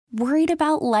Worried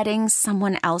about letting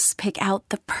someone else pick out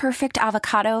the perfect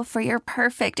avocado for your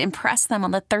perfect impress them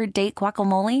on the third date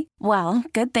guacamole? Well,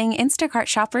 good thing Instacart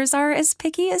shoppers are as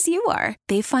picky as you are.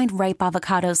 They find ripe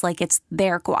avocados like it's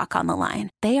their guac on the line.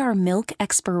 They are milk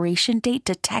expiration date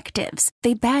detectives.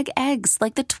 They bag eggs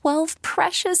like the 12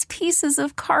 precious pieces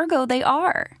of cargo they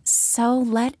are. So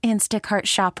let Instacart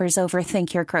shoppers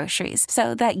overthink your groceries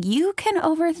so that you can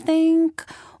overthink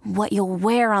what you'll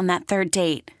wear on that third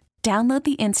date. Download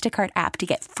the Instacart app to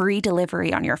get free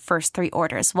delivery on your first 3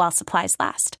 orders while supplies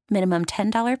last. Minimum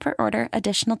 $10 per order.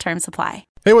 Additional terms apply.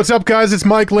 Hey, what's up, guys? It's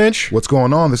Mike Lynch. What's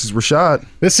going on? This is Rashad.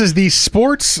 This is the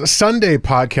Sports Sunday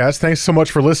podcast. Thanks so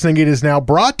much for listening. It is now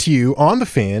brought to you on The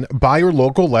Fan by your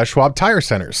local Les Schwab Tire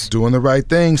Centers. Doing the right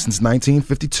thing since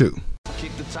 1952.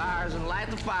 Kick the tires and light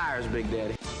the fires, Big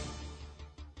Daddy.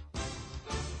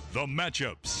 The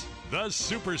matchups, the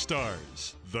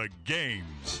superstars, the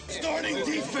games. Starting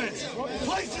defense,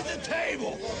 place at the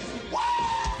table.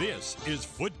 This is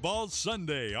Football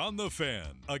Sunday on The Fan,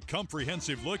 a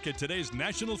comprehensive look at today's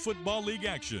National Football League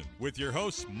action with your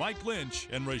hosts Mike Lynch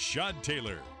and Rashad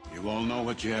Taylor. You all know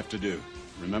what you have to do.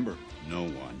 Remember, no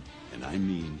one, and I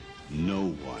mean no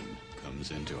one,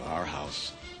 comes into our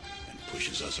house and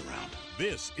pushes us around.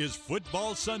 This is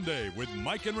Football Sunday with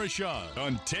Mike and Rashad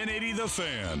on 1080 The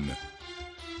Fan.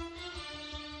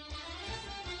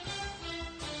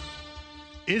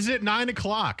 Is it 9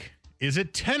 o'clock? Is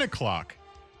it 10 o'clock?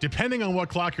 Depending on what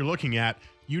clock you're looking at,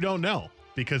 you don't know,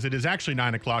 because it is actually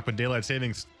 9 o'clock, but daylight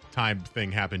savings time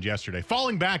thing happened yesterday.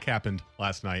 Falling back happened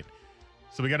last night,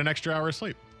 so we got an extra hour of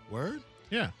sleep. Word?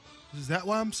 Yeah. Is that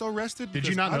why I'm so rested? Did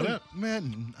you not know that?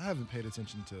 Man, I haven't paid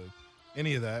attention to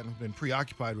any of that. I've been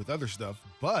preoccupied with other stuff,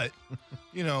 but,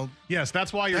 you know. Yes,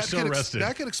 that's why you're so rested.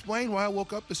 That could explain why I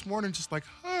woke up this morning just like,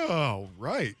 oh,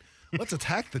 right. Let's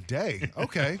attack the day.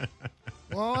 Okay.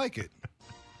 Well, I like it.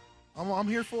 I'm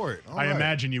here for it. All I right.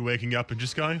 imagine you waking up and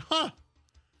just going,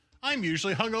 I'm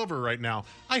usually hungover right now.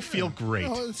 I feel great.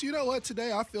 So you know what?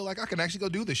 Today I feel like I can actually go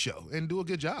do the show and do a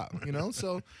good job, you know?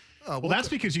 So, well, that's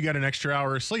because you got an extra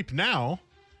hour of sleep. Now,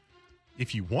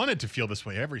 if you wanted to feel this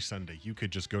way every Sunday, you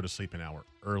could just go to sleep an hour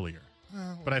earlier.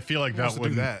 But I feel like that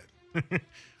would do that.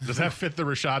 Does that fit the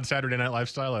Rashad Saturday night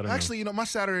lifestyle? I don't know. Actually, you know, my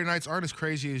Saturday nights aren't as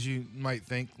crazy as you might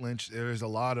think, Lynch. There's a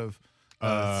lot of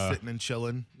sitting and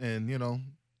chilling, and, you know,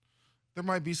 there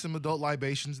might be some adult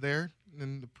libations there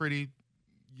and a pretty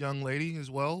young lady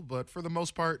as well. But for the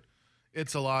most part,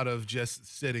 it's a lot of just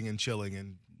sitting and chilling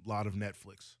and a lot of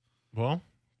Netflix. Well,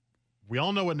 we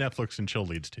all know what Netflix and chill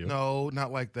leads to. No,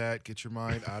 not like that. Get your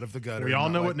mind out of the gutter. We all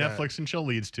know like what Netflix and chill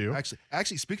leads to.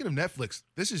 Actually, speaking of Netflix,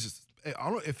 this is just, I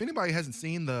don't know if anybody hasn't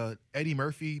seen the Eddie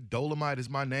Murphy "Dolomite Is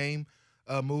My Name"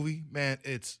 movie. Man,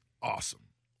 it's awesome.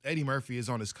 Eddie Murphy is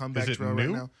on his comeback trail right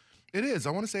now. It is.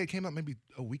 I want to say it came out maybe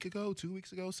a week ago, 2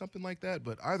 weeks ago, something like that.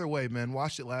 But either way, man,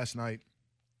 watched it last night,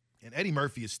 and Eddie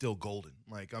Murphy is still golden.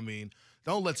 Like, I mean,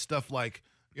 don't let stuff like,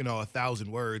 you know,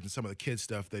 1,000 Words and some of the kid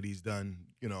stuff that he's done,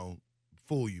 you know,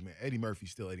 fool you, man. Eddie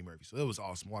Murphy's still Eddie Murphy. So it was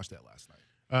awesome. Watched that last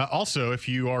night. Also, if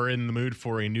you are in the mood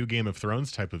for a new Game of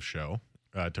Thrones type of show,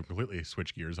 to completely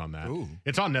switch gears on that,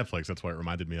 it's on Netflix. That's why it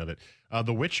reminded me of it.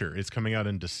 The Witcher is coming out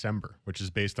in December, which is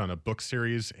based on a book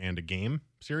series and a game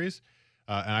series.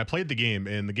 And I played the game,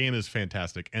 and the game is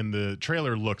fantastic, and the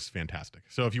trailer looks fantastic.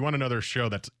 So if you want another show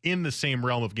that's in the same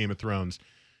realm of Game of Thrones,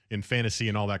 in fantasy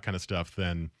and all that kind of stuff,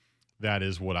 then that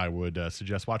is what I would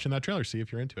suggest watching that trailer. See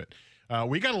if you're into it.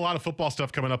 We got a lot of football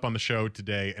stuff coming up on the show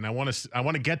today, and I want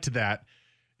to get to that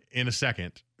in a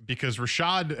second, because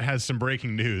Rashad has some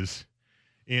breaking news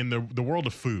in the world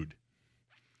of food.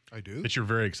 I do? That you're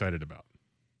very excited about.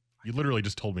 You literally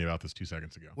just told me about this 2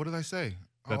 seconds ago. What did I say?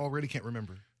 I already can't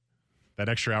remember. That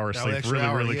extra hour of sleep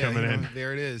really coming in.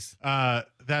 There it is.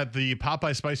 That the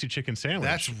Popeye spicy chicken sandwich.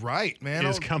 That's right, man.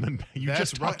 Is coming. You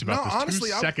just talked about this honestly,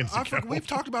 2 seconds ago. We've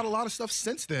talked about a lot of stuff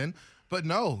since then, but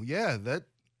no, yeah, that.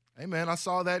 Hey, man, I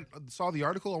saw the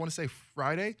article. I want to say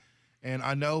Friday, and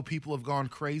I know people have gone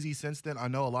crazy since then. I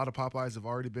know a lot of Popeyes have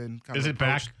already been kind of. Is it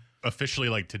back officially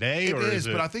like today? It is,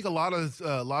 but I think a lot of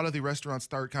the restaurants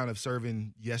start kind of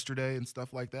serving yesterday and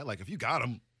stuff like that. Like, if you got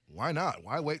them, why not?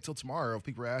 Why wait till tomorrow if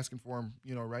people are asking for them,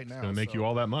 you know, right now? It's going to make you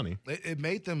all that money. It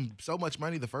made them so much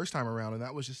money the first time around, and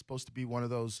that was just supposed to be one of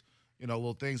those, you know,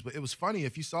 little things. But it was funny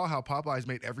if you saw how Popeyes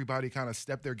made everybody kind of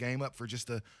step their game up for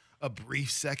just a brief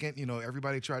second. You know,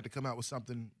 everybody tried to come out with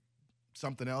something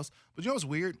else. But you know what's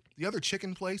weird? The other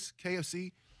chicken place,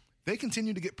 KFC, they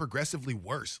continue to get progressively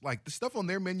worse. Like, the stuff on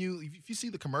their menu, if you see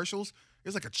the commercials,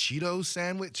 there's like a Cheetos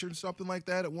sandwich or something like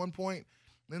that at one point.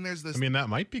 Then there's this. I mean, that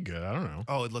might be good. I don't know.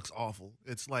 Oh, it looks awful.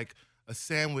 It's like a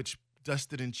sandwich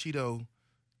dusted in Cheeto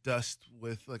dust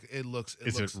with like it looks.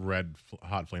 Is it red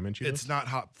hot flaming Cheetos? It's not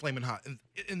hot, flaming hot.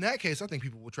 In that case, I think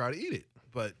people will try to eat it.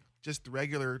 But just the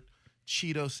regular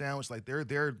Cheeto sandwich, like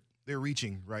they're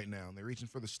reaching right now. They're reaching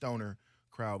for the stoner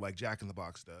crowd like Jack in the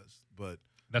Box does. But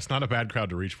that's not a bad crowd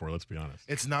to reach for. Let's be honest.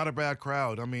 It's not a bad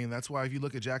crowd. I mean, that's why if you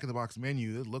look at Jack in the Box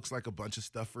menu, it looks like a bunch of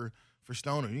stuff for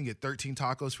stoner. You can get 13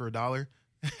 tacos for $1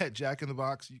 at Jack in the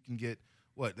Box. You can get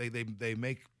what they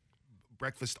make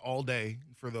breakfast all day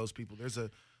for those people. There's a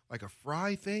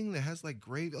fry thing that has like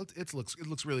gravy. It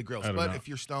looks really gross. But if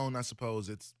you're stoned, I suppose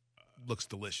it looks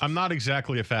delicious. I'm not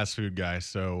exactly a fast food guy,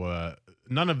 so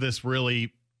none of this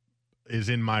really is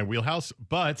in my wheelhouse.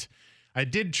 But I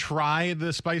did try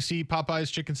the spicy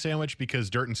Popeyes chicken sandwich because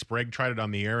Dirt and Sprague tried it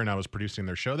on the air, and I was producing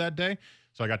their show that day,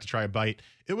 so I got to try a bite.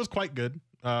 It was quite good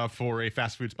for a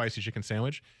fast food spicy chicken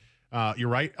sandwich. You're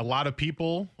right. A lot of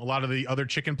the other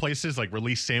chicken places like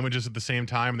released sandwiches at the same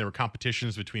time. There were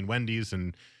competitions between Wendy's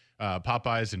and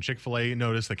Popeyes and Chick-fil-A.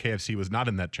 Notice the KFC was not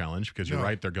in that challenge because you're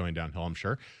right. They're going downhill, I'm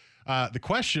sure. The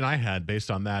question I had based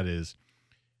on that is,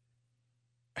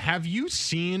 have you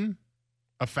seen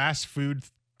a fast food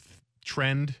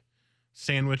trend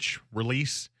sandwich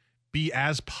release be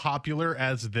as popular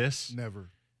as this? Never.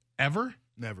 Ever?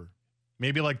 Never.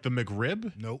 Maybe like the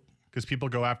McRib? Nope. Because people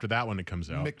go after that when it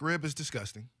comes out. McRib is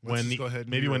disgusting. When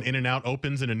In-N-Out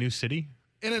opens in a new city?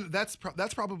 And that's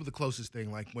probably the closest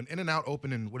thing. Like when In-N-Out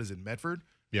opened in, what is it, Medford?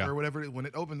 Yeah. Or whatever. When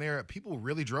it opened there, people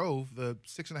really drove the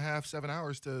 6.5, 7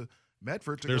 hours to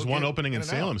Medford. There's one opening in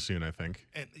Salem soon, I think.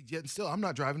 And yet still, I'm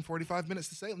not driving 45 minutes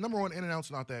to Salem. Number one,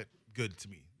 In-N-Out's not that good to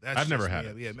me. I've never had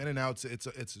it. Yeah, In-N-Out's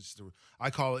I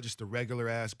call it just a regular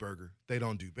ass burger. They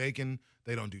don't do bacon.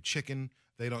 They don't do chicken.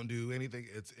 They don't do anything.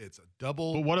 It's a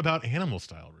double. But what about animal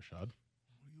style, Rashad?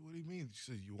 What do you mean?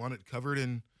 So you want it covered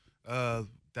in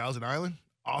Thousand Island?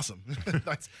 Awesome.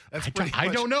 that's pretty much, I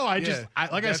don't know. I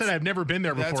said, I've never been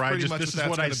there before. This is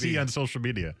what I see on social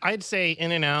media. I'd say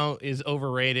In-N-Out is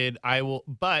overrated.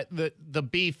 But the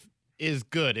beef is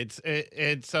good.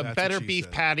 It's a better beef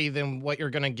patty than what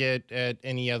you're going to get at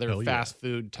any other fast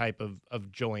food type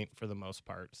of joint for the most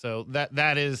part. So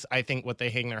that is, I think, what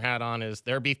they hang their hat on is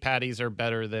their beef patties are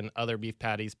better than other beef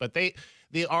patties. But they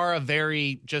are a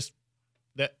very just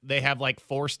that they have like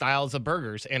 4 styles of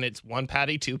burgers, and it's 1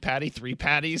 patty, 2 patty, 3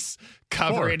 patties,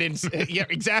 cover it in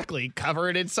cover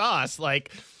it in sauce.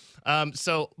 Like,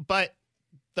 but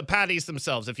the patties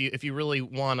themselves, if you really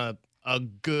want a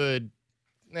good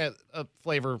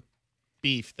flavor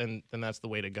beef, then that's the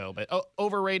way to go. But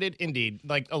overrated indeed.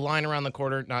 Like a line around the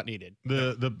corner, not needed.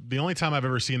 The only time I've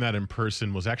ever seen that in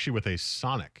person was actually with a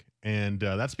Sonic, and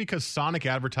that's because Sonic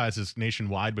advertises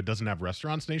nationwide but doesn't have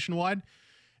restaurants nationwide.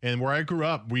 And where I grew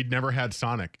up, we'd never had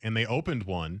Sonic, and they opened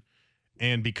one.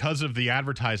 And because of the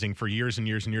advertising for years and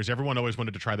years and years, everyone always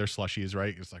wanted to try their slushies,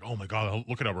 right? It's like, oh my God,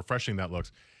 look at how refreshing that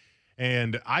looks.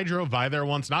 And I drove by there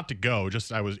once, not to go,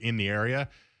 just I was in the area.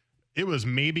 It was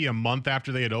maybe a month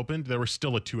after they had opened. There was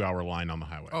still a 2-hour line on the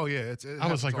highway. Oh yeah,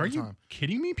 I was like, are you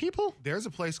kidding me, people? There's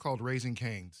a place called Raising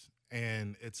Cane's,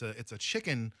 and it's a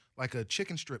chicken, like a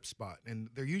chicken strip spot, and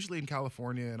they're usually in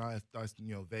California and I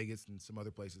Vegas and some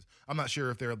other places. I'm not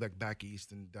sure if they're like back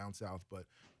east and down south, but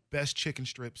best chicken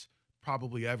strips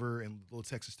probably ever, and Little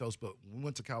Texas Toast. But when we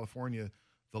went to California,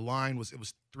 the line was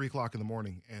 3:00 in the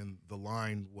morning, and the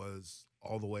line was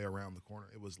all the way around the corner.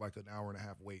 It was like an hour and a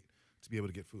half wait to be able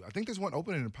to get food. I think there's one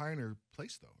opening in Pioneer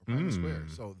Place though, or Pioneer Square,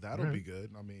 so that'll be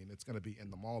good. I mean, it's going to be in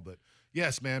the mall, but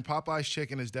yes, man, Popeye's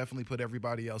chicken has definitely put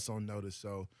everybody else on notice.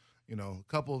 So,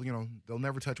 they'll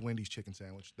never touch Wendy's chicken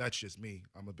sandwich. That's just me.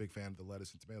 I'm a big fan of the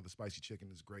lettuce and tomato. The spicy chicken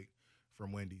is great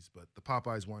from Wendy's, but the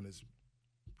Popeyes one is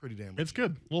pretty damn good. It's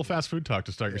good. A little fast food talk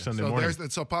to start your Sunday morning.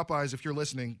 So Popeyes, if you're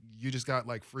listening, you just got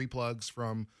like free plugs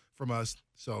from us.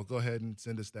 So go ahead and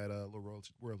send us that little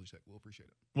royalty check. We'll appreciate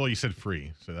it. Well, you said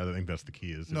free, so I think that's the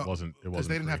key. It wasn't because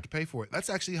they didn't have to pay for it. That's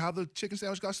actually how the chicken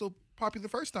sandwich got so popular the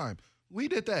first time. We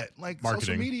did that, like marketing,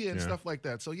 social media and stuff like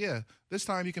that. So yeah, this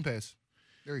time you can pay us.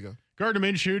 There you go. Gardner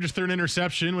Minshew just threw an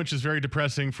interception, which is very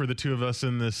depressing for the two of us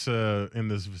in this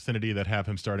vicinity that have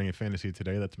him starting at fantasy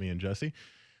today. That's me and Jesse.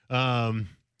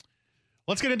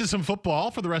 Let's get into some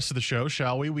football for the rest of the show,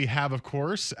 shall we? We have, of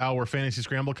course, our Fantasy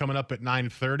Scramble coming up at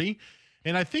 9:30,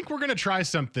 and I think we're going to try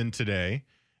something today.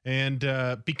 And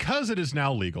because it is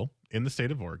now legal in the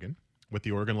state of Oregon with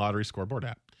the Oregon Lottery Scoreboard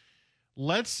app,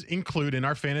 let's include in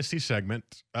our fantasy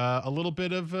segment a little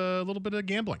bit of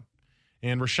gambling.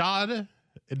 And Rashad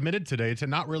admitted today to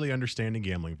not really understanding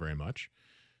gambling very much.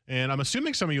 And I'm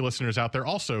assuming some of you listeners out there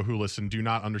also who listen do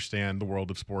not understand the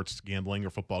world of sports gambling or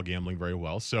football gambling very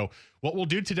well. So what we'll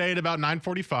do today at about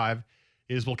 9:45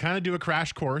 is we'll kind of do a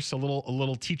crash course, a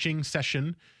little teaching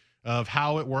session of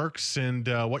how it works and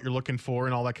what you're looking for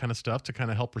and all that kind of stuff to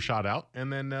kind of help Rashad out.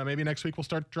 And then maybe next week we'll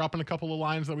start dropping a couple of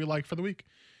lines that we like for the week.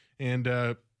 And,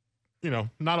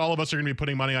 not all of us are going to be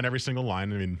putting money on every single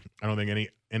line. I mean, I don't think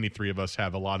any three of us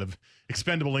have a lot of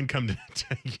expendable income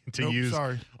to use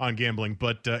on gambling,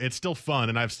 but it's still fun.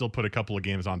 And I've still put a couple of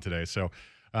games on today. So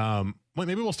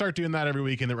maybe we'll start doing that every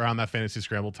week and around that fantasy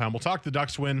scramble time. We'll talk the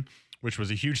Ducks win, which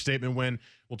was a huge statement win.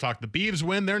 We'll talk the Beavs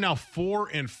win. They're now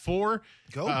 4-4.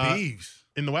 Go Beavs.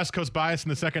 In the West Coast bias in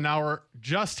the second hour,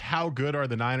 just how good are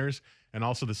the Niners? And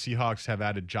also the Seahawks have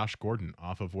added Josh Gordon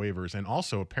off of waivers. And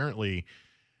also apparently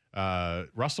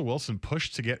Russell Wilson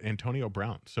pushed to get Antonio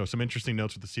Brown. So some interesting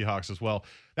notes with the Seahawks as well.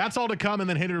 That's all to come. And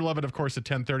then hate it or love it, of course, at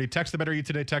 10:30. Text the Better You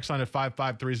Today text line at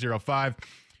 55305.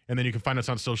 And then you can find us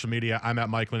on social media. I'm at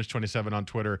Mike Lynch 27 on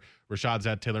Twitter. Rashad's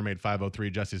at TaylorMade 503.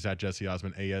 Jesse's at Jesse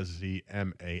Osman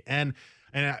ASZMAN.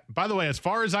 And by the way, as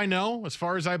far as I know, as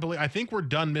far as I believe, I think we're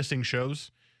done missing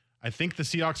shows. I think the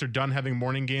Seahawks are done having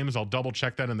morning games. I'll double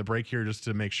check that in the break here just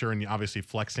to make sure. And obviously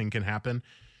flexing can happen.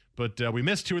 But we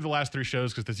missed 2 of the last 3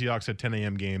 shows because the Seahawks had 10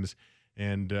 a.m. games.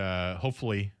 And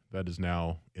hopefully that is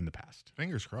now in the past.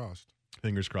 Fingers crossed.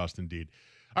 Fingers crossed indeed.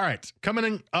 All right,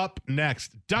 coming up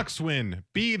next, Ducks win,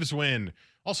 Beavs win.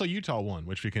 Also, Utah won,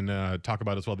 which we can talk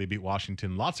about as well. They beat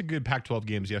Washington. Lots of good Pac-12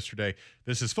 games yesterday.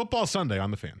 This is Football Sunday on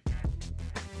The Fan.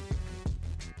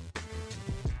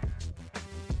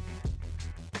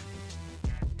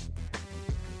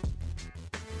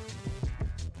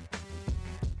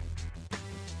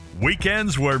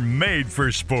 Weekends were made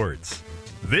for sports.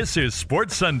 This is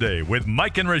Sports Sunday with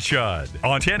Mike and Rashad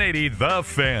on 1080 The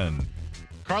Fan.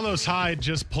 Carlos Hyde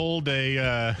just pulled he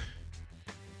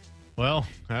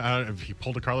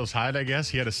pulled a Carlos Hyde, I guess.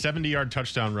 He had a 70-yard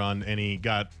touchdown run, and he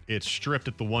got it stripped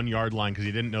at the 1-yard line because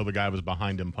he didn't know the guy was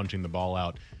behind him punching the ball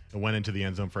out and went into the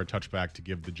end zone for a touchback to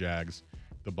give the Jags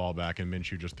the ball back, and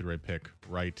Minshew just threw a pick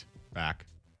right back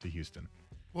to Houston.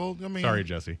 Well, I mean, sorry,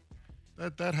 Jesse.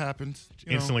 That happens.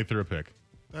 Instantly threw a pick.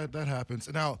 That happens.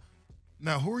 Now,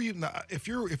 who are you? Now, if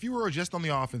you were just on the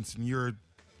offense and you're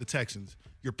the Texans,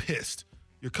 you're pissed.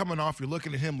 You're coming off, you're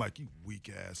looking at him like, you weak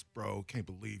ass, bro. Can't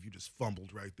believe you just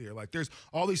fumbled right there. Like, there's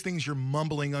all these things you're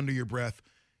mumbling under your breath,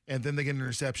 and then they get an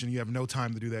interception. You have no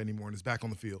time to do that anymore, and it's back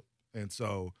on the field. And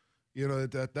so,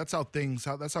 that's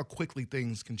how quickly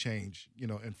things can change,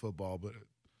 in football. But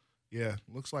yeah,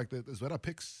 looks like that. Is that a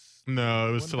pick? No,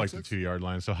 it was to like the 2-yard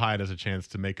line. So Hyde has a chance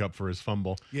to make up for his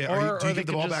fumble. Yeah, do you give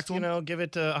the ball back to him? Give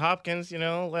it to Hopkins.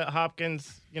 Let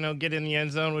Hopkins, get in the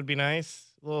end zone would be nice.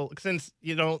 Well, since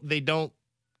they don't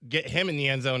get him in the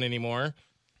end zone anymore.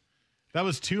 That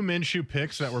was 2 Minshew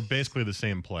picks that were basically the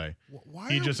same play.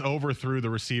 He just overthrew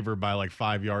the receiver by like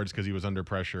 5 yards because he was under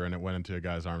pressure, and it went into a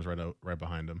guy's arms right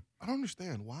behind him. I don't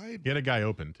understand why. He had a guy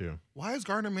open too. Why is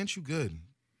Gardner Minshew good?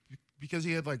 Because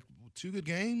he had like 2 good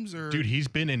games, or dude, he's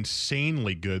been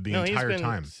insanely good the entire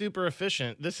time. Super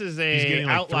efficient. This is he's getting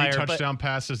like outlier, 3 touchdown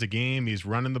passes a game. He's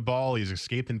running the ball. He's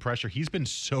escaping pressure. He's been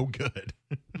so good.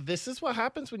 This is what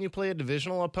happens when you play a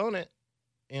divisional opponent.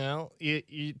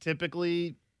 You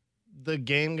typically the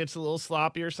game gets a little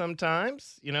sloppier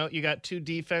sometimes. You got 2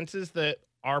 defenses that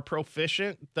are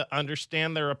proficient, that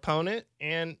understand their opponent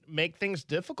and make things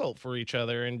difficult for each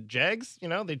other. And Jags,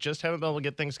 they just haven't been able to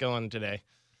get things going today.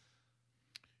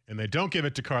 And they don't give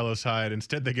it to Carlos Hyde.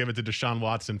 Instead, they give it to Deshaun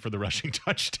Watson for the rushing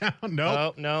touchdown.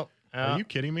 No. Are you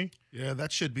kidding me? Yeah,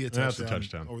 that should be a touchdown. That's a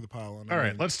touchdown Over the pylon. All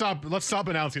right, let's stop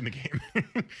announcing the game.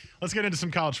 Let's get into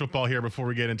some college football here before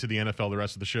we get into the NFL the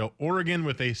rest of the show. Oregon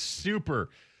with a super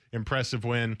impressive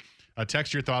win.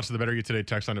 Text your thoughts to the Better You Today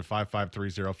text line at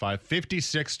 55305.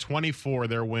 56-24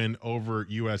 their win over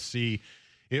USC.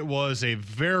 It was a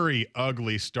very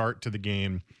ugly start to the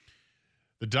game.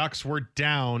 The Ducks were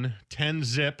down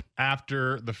 10-zip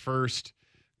after the first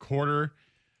quarter.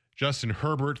 Justin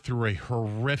Herbert threw a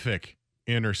horrific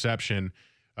interception.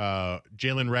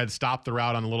 Jalen Redd stopped the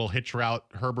route on a little hitch route.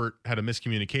 Herbert had a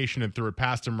miscommunication and threw it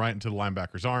past him right into the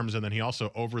linebacker's arms. And then he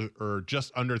also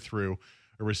just underthrew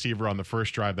a receiver on the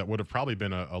first drive that would have probably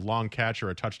been a long catch or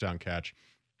a touchdown catch.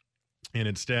 And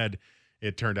instead,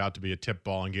 it turned out to be a tip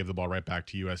ball and gave the ball right back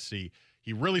to USC.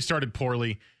 He really started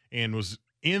poorly and was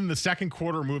in the second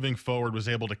quarter moving forward, was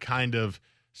able to kind of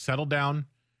settle down,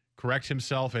 correct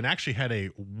himself, and actually had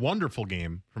a wonderful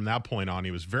game from that point on.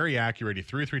 He was very accurate. He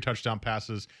threw 3 touchdown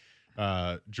passes.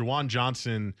 Juwan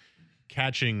Johnson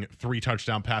catching 3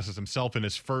 touchdown passes himself in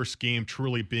his first game,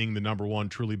 truly being the number one,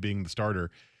 truly being the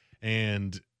starter.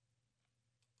 And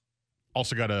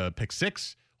also got a pick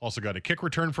 6, also got a kick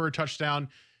return for a touchdown,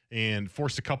 and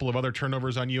forced a couple of other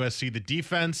turnovers on USC. The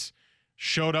defense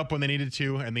showed up when they needed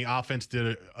to, and the offense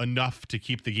did enough to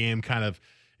keep the game kind of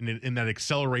in that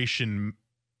acceleration.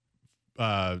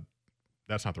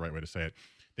 That's not the right way to say it.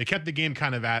 They kept the game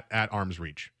kind of at arm's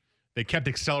reach. They kept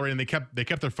accelerating. They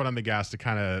kept their foot on the gas to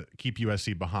kind of keep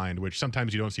USC behind, which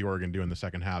sometimes you don't see Oregon do in the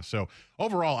second half. So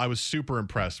overall, I was super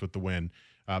impressed with the win,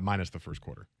 minus the first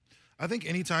quarter. I think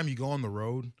anytime you go on the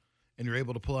road and you're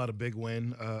able to pull out a big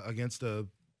win against a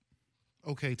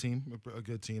okay team, a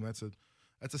good team, that's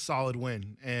a solid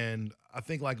win. And I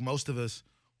think, like most of us,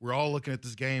 we're all looking at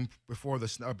this game before the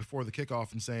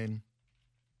kickoff and saying,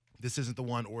 this isn't the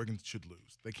one Oregon should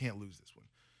lose. They can't lose this one.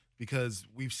 Because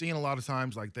we've seen a lot of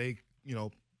times, like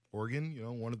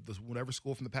Oregon, one of the whatever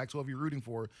school from the Pac-12 you're rooting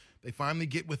for, they finally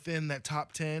get within that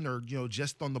top 10 or,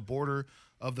 just on the border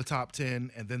of the top 10,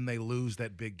 and then they lose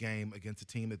that big game against a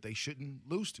team that they shouldn't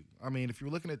lose to. I mean, if you're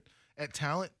looking at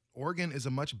talent, Oregon is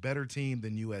a much better team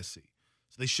than USC.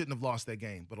 So they shouldn't have lost that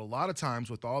game. But a lot of times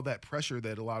with all that pressure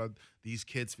that a lot of these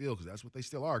kids feel, because that's what they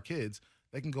still are, kids,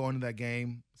 they can go into that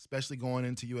game, especially going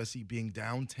into USC being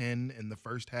down 10 in the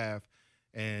first half,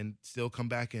 and still come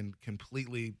back and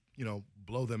completely,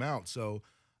 blow them out. So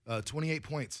 28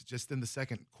 points just in the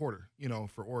second quarter,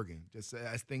 for Oregon. Just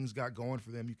as things got going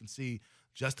for them, you can see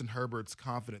Justin Herbert's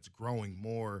confidence growing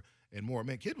more and more.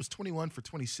 Man, kid was 21 for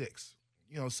 26,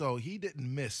 so he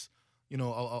didn't miss, a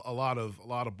lot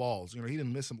of balls. He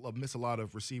didn't miss a lot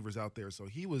of receivers out there. So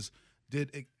he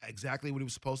did exactly what he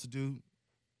was supposed to do.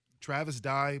 Travis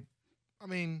Dye, I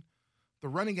mean, the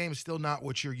running game is still not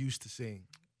what you're used to seeing.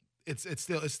 It's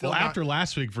still. Well, after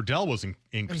last week, Verdell was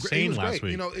insane last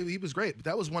week. He was great. But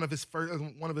that was one of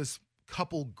his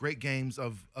couple great games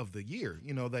of the year.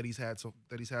 That he's had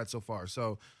so far.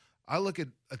 So I look at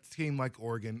a team like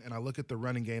Oregon, and I look at the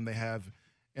running game they have,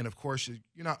 and of course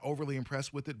you're not overly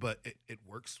impressed with it, but it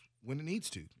works when it needs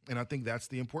to. And I think that's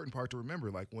the important part to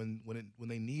remember. Like when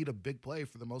they need a big play,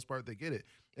 for the most part they get it.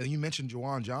 And you mentioned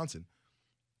Juwan Johnson.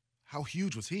 How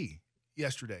huge was he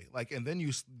yesterday? And then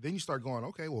you start going,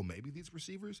 okay, well, maybe these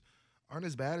receivers aren't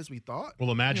as bad as we thought.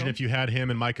 Well, imagine if you had him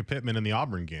and Micah Pittman in the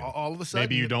Auburn game. All of a sudden,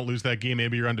 maybe you don't lose that game.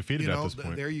 Maybe you're undefeated at this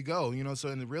point. There you go. So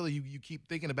and really, you keep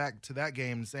thinking back to that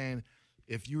game and saying,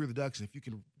 if you were the Ducks and if you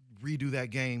can redo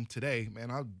that game today,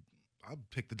 man, I'll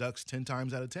pick the Ducks 10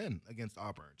 times out of 10 against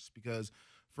Auburn, just because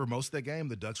for most of that game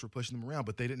the Ducks were pushing them around,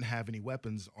 but they didn't have any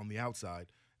weapons on the outside.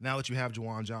 Now that you have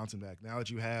Juwan Johnson back, now that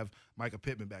you have Micah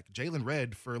Pittman back, Jalen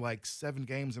Redd for 7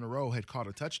 games in a row had caught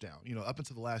a touchdown. Up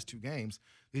until the last 2 games,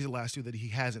 these are the last 2 that he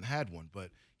hasn't had one, but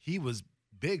he was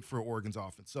big for Oregon's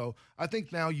offense. So I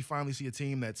think now you finally see a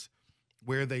team that's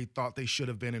where they thought they should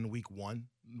have been in week 1,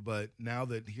 but now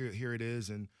that here it is,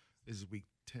 and is it week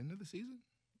 10 of the season?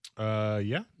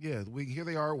 Yeah. Yeah, here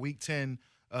they are, week 10,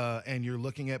 and you're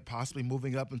looking at possibly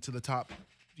moving up into the top,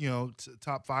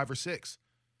 top 5 or 6.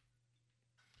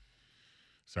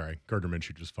 Sorry, Gardner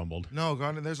Minshew just fumbled. No,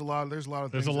 Gardner, there's a lot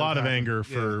of anger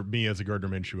for me as a Gardner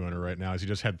Minshew owner right now, as he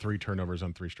just had 3 turnovers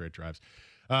on 3 straight drives.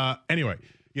 Anyway,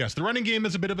 yes, the running game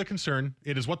is a bit of a concern.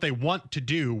 It is what they want to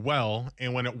do well,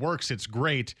 and when it works, it's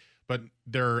great. But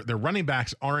their running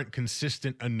backs aren't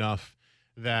consistent enough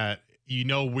that you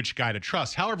know which guy to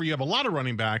trust. However, you have a lot of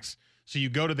running backs, so you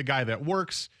go to the guy that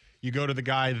works. You go to the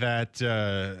guy that's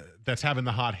having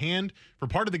the hot hand. For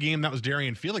part of the game, that was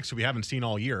Darian Felix, who we haven't seen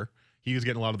all year. He was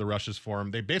getting a lot of the rushes for him.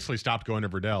 They basically stopped going to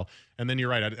Verdell. And then you're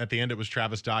right. At the end, it was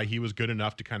Travis Dye. He was good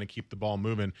enough to kind of keep the ball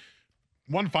moving.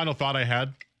 One final thought I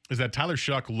had is that Tyler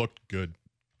Shuck looked good.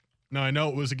 Now, I know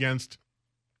it was against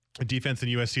a defense in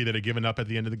USC that had given up at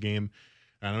the end of the game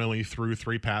and only threw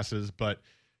 3 passes, but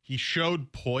he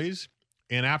showed poise.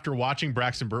 And after watching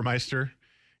Braxton Burmeister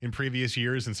in previous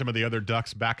years and some of the other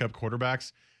Ducks backup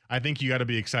quarterbacks, I think you got to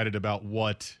be excited about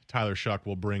what Tyler Shuck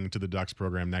will bring to the Ducks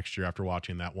program next year after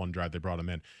watching that one drive they brought him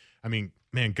in. I mean,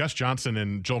 man, Gus Johnson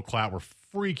and Joel Klatt were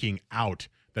freaking out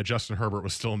that Justin Herbert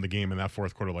was still in the game in that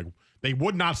fourth quarter. Like, they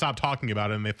would not stop talking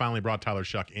about it, and they finally brought Tyler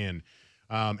Shuck in.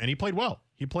 And he played well.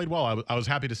 I was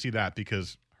happy to see that,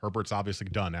 because Herbert's obviously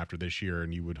done after this year,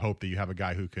 and you would hope that you have a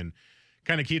guy who can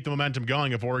kind of keep the momentum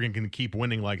going if Oregon can keep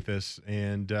winning like this.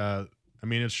 And I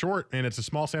mean, it's short and it's a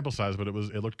small sample size, but it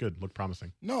looked good, looked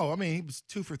promising. No, I mean, he was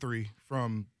 2 for 3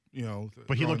 from,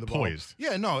 but he looked poised.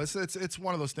 Yeah, no, it's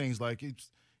one of those things. Like,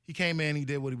 he came in, he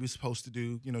did what he was supposed to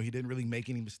do. He didn't really make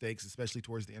any mistakes, especially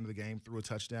towards the end of the game. Threw a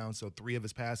touchdown, so 3 of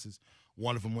his passes,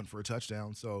 1 of them went for a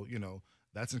touchdown. So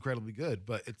that's incredibly good.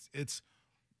 But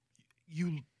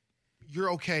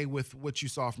you're okay with what you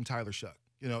saw from Tyler Shuck.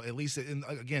 At least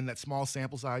again, that small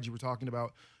sample size you were talking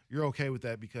about. you're okay with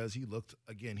that because he looked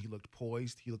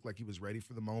poised. He looked like he was ready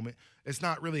for the moment. It's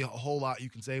not really a whole lot you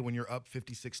can say when you're up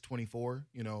 56-24.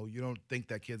 You know, you don't think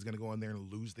that kid's going to go in there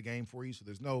and lose the game for you, so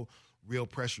there's no real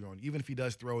pressure on you. Even if he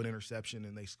does throw an interception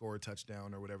and they score a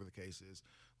touchdown or whatever the case is,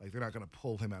 like, they're not going to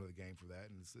pull him out of the game for that,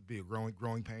 and it'd be a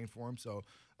growing pain for him. So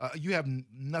you have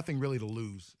nothing really to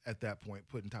lose at that point,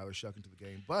 putting Tyler Shough into the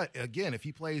game. But, again, if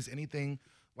he plays anything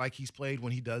like he's played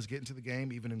when he does get into the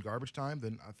game, even in garbage time,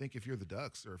 then I think if you're the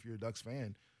Ducks or if you're a Ducks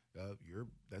fan,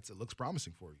 it looks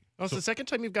promising for you. Well, it's the second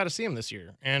time you've got to see him this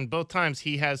year, and both times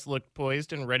he has looked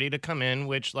poised and ready to come in,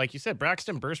 which, like you said,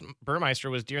 Braxton Burmeister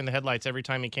was deer in the headlights every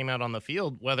time he came out on the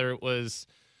field, whether it was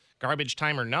garbage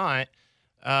time or not.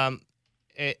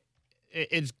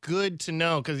 It's good to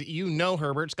know because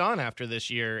Herbert's gone after this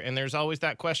year, and there's always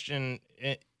that question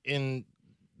in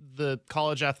the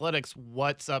college athletics,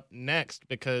 what's up next?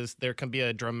 Because there can be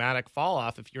a dramatic fall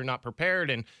off if you're not prepared,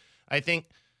 and I think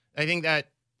that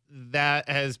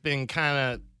has been kind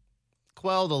of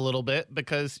quelled a little bit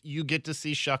because you get to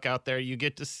see Shough out there, you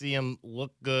get to see him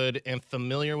look good and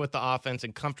familiar with the offense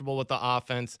and comfortable with the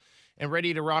offense and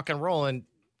ready to rock and roll. And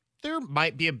there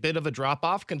might be a bit of a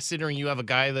drop-off considering you have a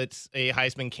guy that's a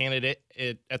Heisman candidate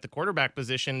at the quarterback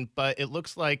position, but it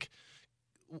looks like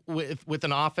with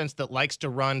an offense that likes to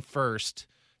run first,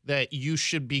 that you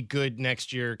should be good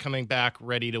next year coming back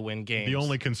ready to win games. The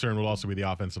only concern will also be the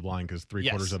offensive line because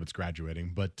three-quarters of it's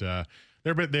graduating. But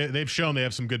they've shown they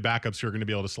have some good backups who are going to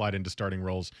be able to slide into starting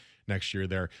roles next year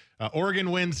there.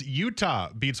 Oregon wins. Utah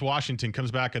beats Washington,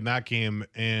 comes back in that game,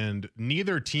 and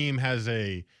neither team has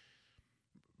a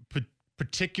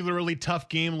particularly tough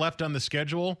game left on the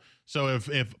schedule. So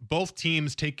if both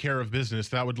teams take care of business,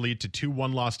 that would lead to 2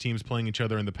 one-loss teams playing each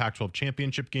other in the Pac-12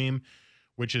 championship game,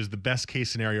 which is the best case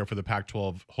scenario for the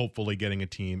Pac-12, hopefully getting a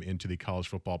team into the college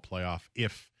football playoff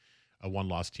if a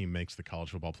one-loss team makes the college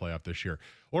football playoff this year.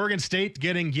 Oregon State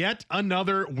getting yet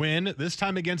another win, this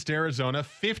time against Arizona,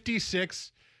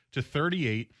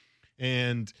 56-38.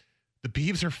 And the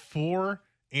Beavs are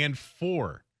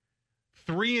 4-4.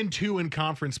 3-2 in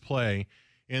conference play.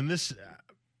 And this,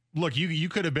 look, you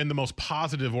could have been the most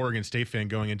positive Oregon State fan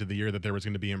going into the year that there was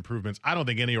going to be improvements. I don't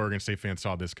think any Oregon State fan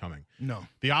saw this coming. No.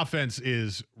 The offense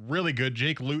is really good.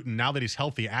 Jake Luton, now that he's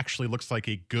healthy, actually looks like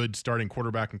a good starting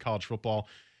quarterback in college football.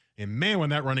 And, man,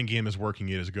 when that running game is working,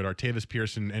 it is good. Artavis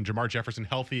Pearson and Jamar Jefferson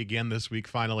healthy again this week,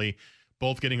 finally,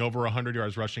 both getting over 100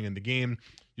 yards rushing in the game.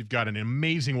 You've got an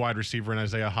amazing wide receiver in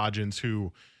Isaiah Hodgins,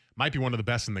 who might be one of the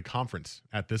best in the conference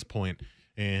at this point.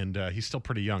 And he's still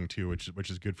pretty young, too, which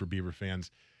is good for Beaver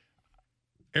fans.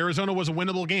 Arizona was a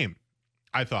winnable game,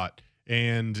 I thought.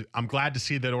 And I'm glad to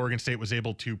see that Oregon State was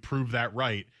able to prove that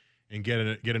right and get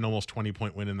an almost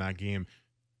 20-point win in that game.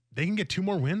 They can get 2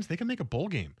 more wins. They can make a bowl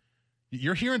game.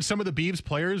 You're hearing some of the Beavs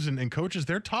players and coaches,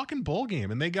 they're talking bowl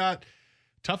game. And they got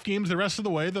tough games the rest of the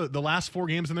way. The last 4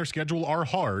 games in their schedule are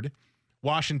hard.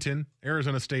 Washington,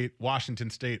 Arizona State, Washington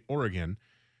State, Oregon.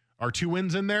 Are 2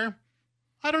 wins in there?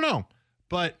 I don't know.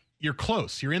 But you're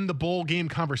close. You're in the bowl game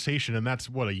conversation, and that's,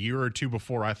 a year or 2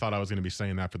 before I thought I was going to be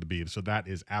saying that for the Beavs. So that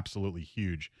is absolutely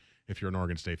huge if you're an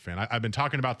Oregon State fan. I've been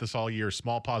talking about this all year,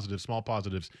 small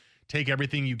positives. Take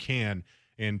everything you can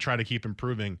and try to keep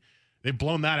improving. They've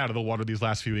blown that out of the water these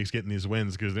last few weeks getting these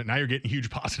wins because now you're getting huge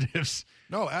positives.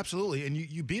 No, absolutely. And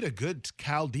you beat a good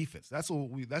Cal defense. That's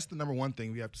the number one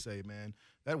thing we have to say, man.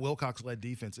 That Wilcox-led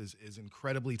defense is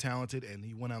incredibly talented, and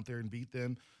he went out there and beat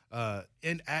them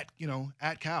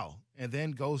at Cal, and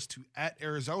then goes to at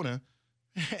Arizona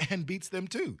and beats them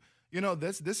too.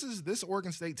 This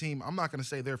Oregon State team. I'm not going to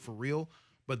say they're for real,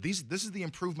 but this is the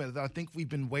improvement that I think we've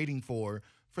been waiting for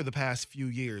the past few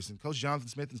years. And Coach Jonathan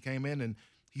Smith came in and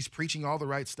he's preaching all the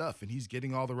right stuff, and he's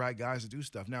getting all the right guys to do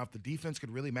stuff. Now, if the defense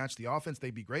could really match the offense,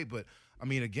 they'd be great. But I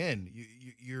mean, again,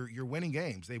 you're winning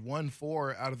games. They've won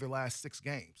 4 out of their last 6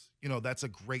 games. That's a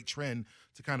great trend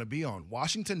to kind of be on.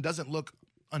 Washington doesn't look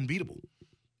unbeatable.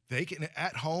 They can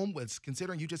at home,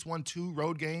 considering you just won 2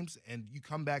 road games and you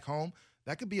come back home,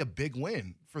 that could be a big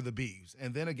win for the Beavs.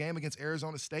 And then a game against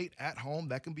Arizona State at home,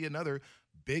 that can be another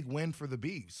big win for the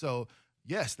Beavs. So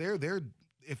yes, they're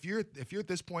if you're at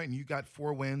this point and you got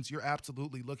 4 wins, you're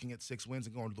absolutely looking at 6 wins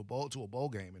and going to a bowl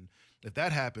game. And if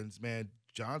that happens, man,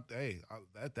 John,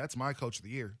 that's my coach of the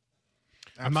year.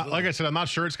 Like I said, I'm not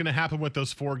sure it's going to happen with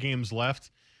those 4 games left.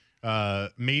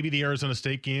 Maybe the Arizona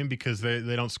State game because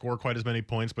they don't score quite as many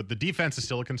points, but the defense is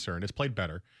still a concern. It's played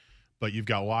better, but you've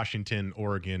got Washington,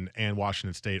 Oregon, and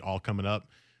Washington State all coming up.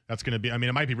 That's going to be,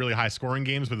 it might be really high scoring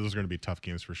games, but those are going to be tough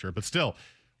games for sure. But still,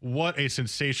 what a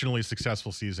sensationally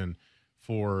successful season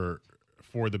for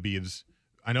the Beavs.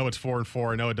 I know it's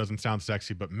 4-4. I know it doesn't sound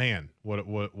sexy, but man,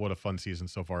 what a fun season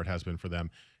so far it has been for them.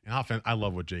 And offense, I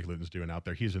love what Jake Luton's doing out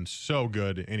there. He's been so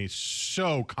good, and he's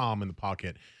so calm in the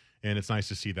pocket. And it's nice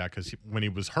to see that because when he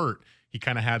was hurt, he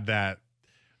kind of had the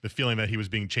feeling that he was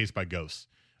being chased by ghosts,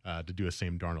 to do a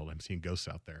Sam Darnold. I'm seeing ghosts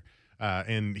out there.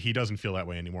 And he doesn't feel that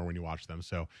way anymore when you watch them.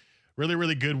 So really,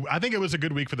 really good. I think it was a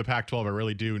good week for the Pac-12. I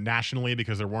really do, nationally,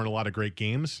 because there weren't a lot of great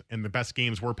games. And the best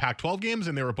games were Pac-12 games,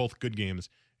 and they were both good games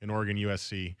in Oregon,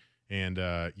 USC, and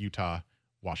Utah,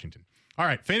 Washington. All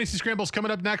right, Fantasy Scramble's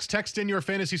coming up next. Text in your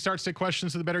fantasy start-sit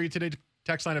questions to the Better You Today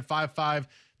text line at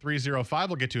 55305.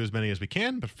 We'll get to as many as we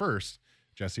can. But first,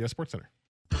 Jesse S. SportsCenter.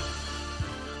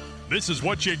 This is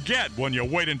what you get when you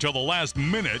wait until the last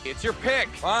minute. It's your pick.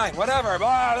 Fine, whatever.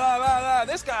 Blah, blah, blah, blah.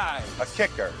 This guy. A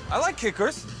kicker. I like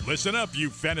kickers. Listen up, you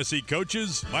fantasy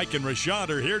coaches. Mike and Rashad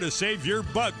are here to save your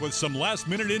butt with some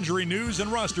last-minute injury news and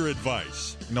roster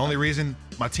advice. And the only reason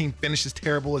my team finished as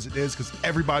terrible as it is because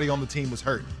everybody on the team was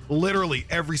hurt. Literally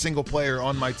every single player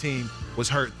on my team was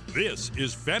hurt. This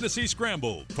is Fantasy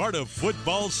Scramble, part of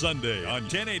Football Sunday on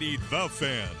 1080 The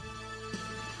Fan.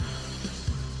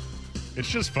 It's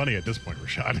just funny at this point,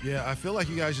 Rashad. Yeah, I feel like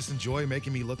you guys just enjoy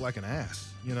making me look like an ass.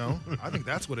 You know, I think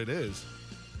that's what it is.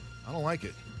 I don't like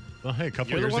it. Well, hey, a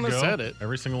couple You're years the one ago, that said it.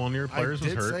 Every single one of your players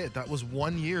was hurt. I did say it. That was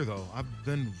 1 year, though. I've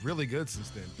been really good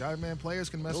since then. Players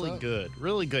can mess up.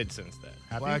 Really good since then.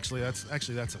 Well, actually, that's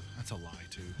a lie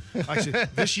too. Actually,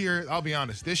 this year, I'll be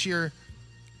honest. This year,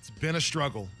 it's been a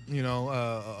struggle. You know,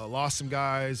 I lost some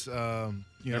guys.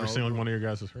 Every single one of your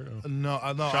guys is hurt. Oh. No,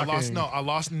 I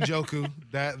lost Njoku.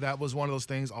 that was one of those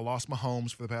things. I lost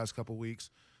Mahomes for the past couple weeks.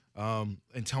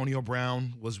 Antonio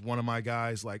Brown was one of my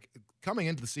guys. Like coming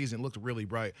into the season, it looked really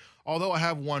bright. Although I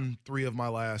have won 3 of my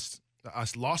last. I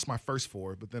lost my first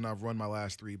 4, but then I've run my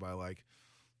last 3 by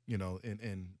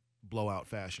in blowout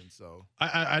fashion. So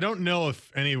I don't know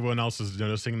if anyone else is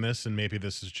noticing this, and maybe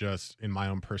this is just in my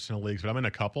own personal leagues, but I'm in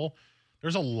a couple.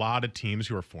 There's a lot of teams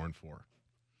who are 4-4.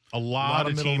 A lot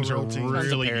of teams are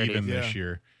really even this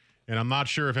year, and I'm not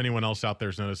sure if anyone else out there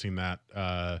is noticing that.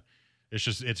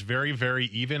 It's very, very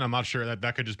even. I'm not sure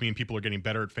that could just mean people are getting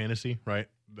better at fantasy, right?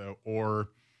 Or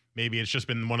maybe it's just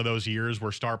been one of those years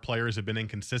where star players have been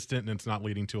inconsistent, and it's not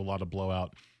leading to a lot of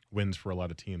blowout wins for a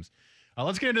lot of teams.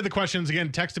 Let's get into the questions.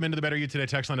 Again, text them into the Better You Today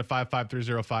text line at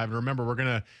 55305. And remember, we're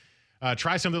going to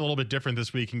try something a little bit different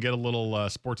this week and get a little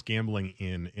sports gambling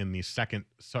in the second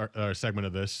segment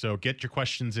of this. So get your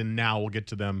questions in now. We'll get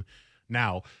to them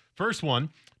now. First one,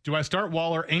 do I start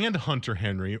Waller and Hunter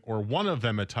Henry, or one of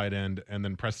them at tight end, and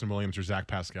then Preston Williams or Zach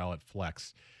Pascal at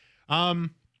flex?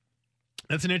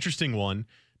 That's an interesting one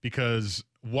because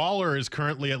Waller is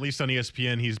currently, at least on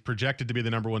ESPN, he's projected to be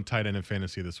the number 1 tight end in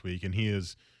fantasy this week, and he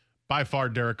is by far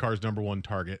Derek Carr's number 1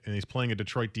 target, and he's playing a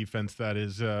Detroit defense that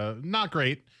is not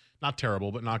great, not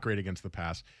terrible, but not great against the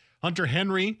pass. Hunter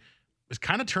Henry is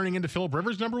kind of turning into Phillip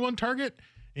Rivers' number 1 target,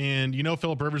 and you know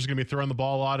Phillip Rivers is going to be throwing the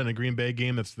ball a lot in a Green Bay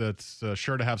game that's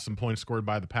sure to have some points scored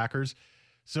by the Packers.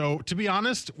 So to be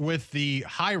honest, with the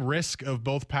high risk of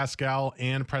both Pascal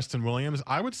and Preston Williams,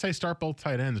 I would say start both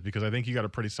tight ends because I think you got a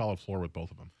pretty solid floor with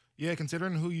both of them. Yeah,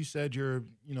 considering who you said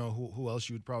who else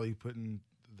you would probably put in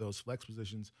those flex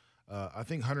positions. I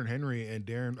think Hunter Henry and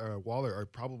Darren Waller are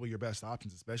probably your best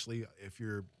options, especially if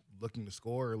you're looking to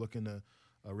score or looking to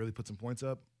really put some points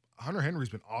up. Hunter Henry's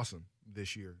been awesome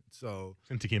this year. So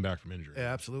since he came back from injury.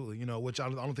 Yeah, absolutely. Which I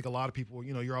don't think a lot of people,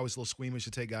 you're always a little squeamish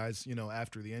to take guys,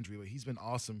 after the injury, but he's been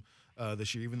awesome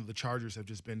this year, even though the Chargers have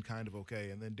just been kind of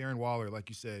okay. And then Darren Waller, like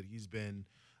you said, he's been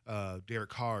Derek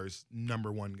Carr's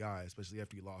number 1 guy, especially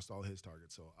after he lost all his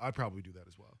targets. So I'd probably do that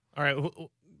as well. All right.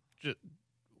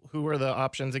 Who are the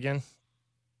options again?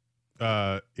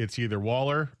 It's either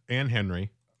Waller and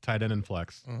Henry, tight end and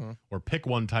flex, or pick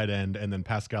 1 tight end and then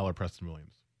Pascal or Preston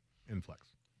Williams in flex.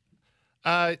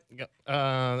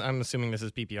 I'm assuming this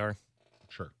is PPR.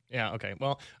 Sure. Yeah. Okay.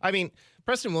 Well, I mean,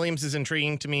 Preston Williams is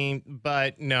intriguing to me,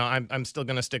 but no, I'm still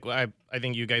gonna stick with. I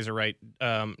think you guys are right.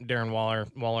 Darren Waller,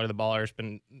 the baller, has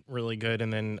been really good,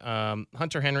 and then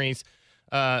Hunter Henry's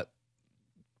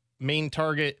main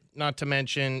target, not to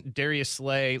mention Darius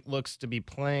Slay looks to be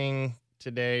playing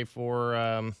today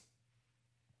for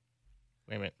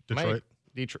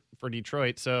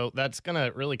Detroit. So that's going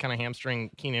to really kind of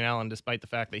hamstring Keenan Allen, despite the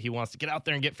fact that he wants to get out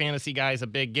there and get fantasy guys a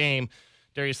big game.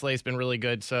 Darius Slay's been really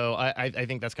good. So I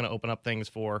think that's going to open up things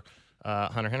for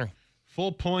Hunter Henry.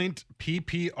 Full point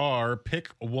PPR, pick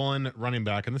 1 running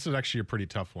back. And this is actually a pretty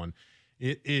tough one.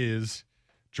 It is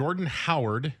Jordan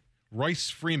Howard, Royce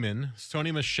Freeman,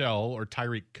 Sony Michel, or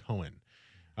Tyreek Cohen.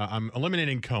 I'm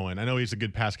eliminating Cohen. I know he's a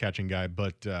good pass-catching guy,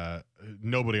 but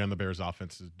nobody on the Bears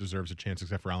offense deserves a chance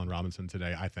except for Allen Robinson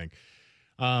today, I think.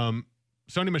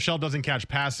 Sony Michel doesn't catch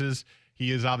passes.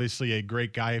 He is obviously a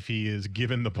great guy if he is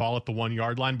given the ball at the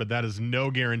 1-yard line, but that is no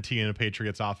guarantee in a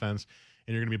Patriots offense,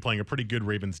 and you're going to be playing a pretty good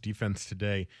Ravens defense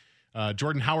today.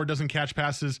 Jordan Howard doesn't catch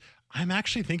passes. I'm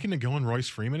actually thinking of going Royce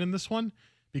Freeman in this one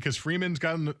because Freeman's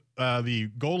gotten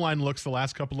the goal line looks the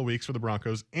last couple of weeks for the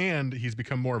Broncos, and he's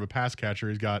become more of a pass catcher.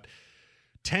 He's got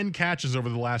 10 catches over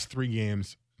the last 3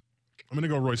 games. I'm going to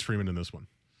go Royce Freeman in this one.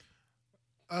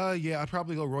 Yeah, I'd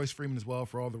probably go Royce Freeman as well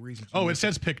for all the reasons. It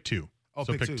says pick 2. Oh,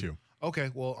 so pick 2.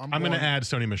 Okay, well, I'm going to add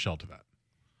Sony Michel to that.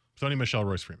 Sony Michel,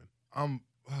 Royce Freeman. I'm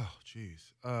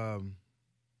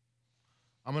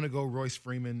going to go Royce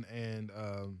Freeman and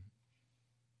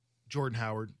Jordan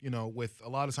Howard. You know, with a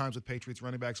lot of times with Patriots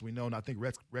running backs, we know, and I think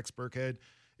Rex Burkhead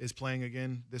is playing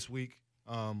again this week.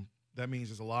 That means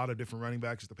there's a lot of different running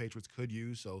backs that the Patriots could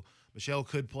use. So Michel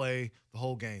could play the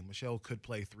whole game. Michel could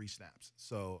play 3 snaps.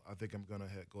 So I think I'm going to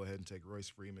go ahead and take Royce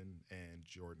Freeman and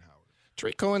Jordan Howard.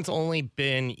 Tarik Cohen's only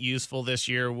been useful this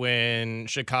year when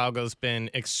Chicago's been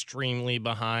extremely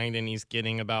behind and he's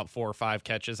getting about 4 or 5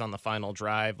 catches on the final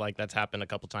drive. Like that's happened a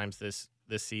couple times this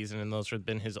season, and those have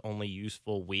been his only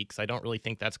useful weeks. I don't really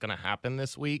think that's going to happen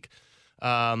this week.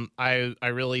 I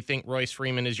really think Royce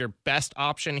Freeman is your best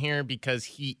option here because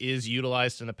he is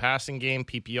utilized in the passing game.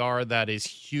 PPR, that is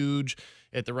huge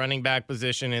at the running back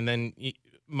position. And then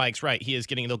Mike's right. He is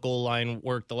getting the goal line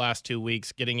work the last 2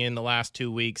 weeks, getting in the last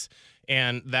 2 weeks.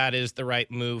 And that is the right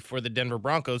move for the Denver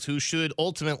Broncos, who should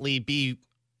ultimately be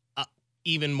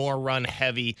even more run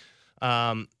heavy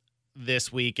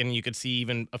this week. And you could see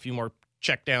even a few more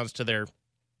checkdowns to their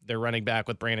running back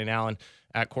with Brandon Allen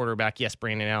at quarterback. Yes,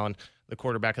 Brandon Allen, the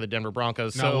quarterback of the Denver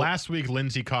Broncos. Now, last week,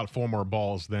 Lindsey caught 4 more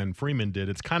balls than Freeman did.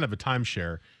 It's kind of a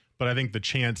timeshare, but I think the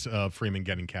chance of Freeman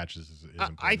getting catches is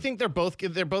important. I think they're both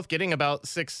getting about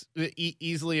 6,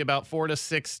 easily about 4 to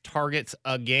 6 targets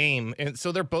a game, and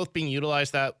so they're both being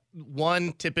utilized. That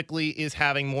one typically is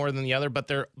having more than the other, but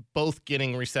they're both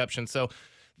getting reception. So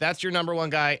that's your number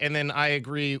one guy. And then I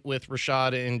agree with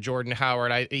Rashad and Jordan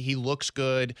Howard. He looks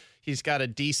good. He's got a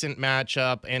decent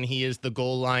matchup, and he is the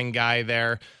goal line guy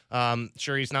there.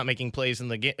 Sure, he's not making plays in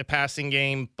the passing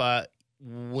game, but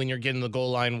when you're getting the goal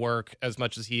line work as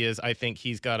much as he is, I think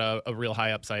he's got a real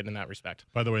high upside in that respect.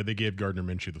 By the way, they gave Gardner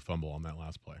Minshew the fumble on that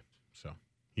last play. So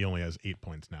he only has 8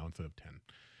 points now instead of 10.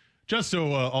 Just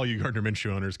so all you Gardner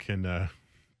Minshew owners can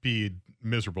be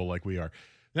miserable like we are.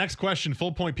 Next question,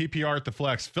 full point PPR at the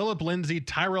flex. Phillip Lindsay,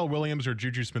 Tyrell Williams, or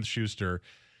Juju Smith-Schuster?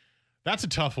 That's a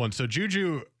tough one. So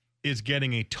Juju is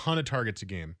getting a ton of targets a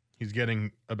game. He's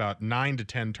getting about 9 to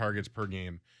 10 targets per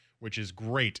game, which is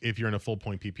great if you're in a full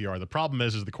point PPR. The problem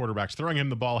is the quarterbacks throwing him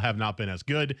the ball have not been as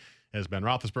good as Ben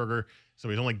Roethlisberger, so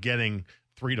he's only getting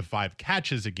 3 to 5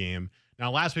 catches a game. Now,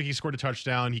 last week he scored a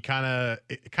touchdown. It kind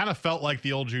of felt like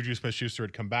the old Juju Smith-Schuster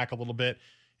had come back a little bit.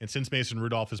 And since Mason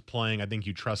Rudolph is playing, I think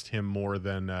you trust him more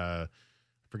than I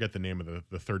forget the name of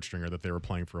the third stringer that they were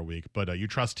playing for a week, but you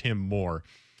trust him more.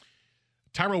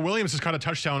 Tyrell Williams has caught a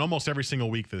touchdown almost every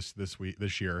single week this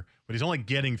year, but he's only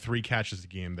getting 3 catches a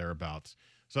game thereabouts.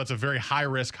 So that's a very high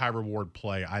risk, high reward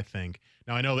play, I think.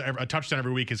 Now I know a touchdown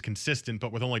every week is consistent,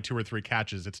 but with only 2 or 3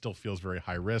 catches, it still feels very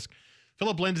high risk.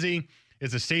 Phillip Lindsay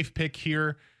is a safe pick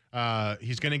here.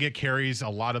 He's going to get carries, a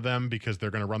lot of them, because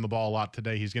they're going to run the ball a lot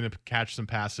today. He's going to catch some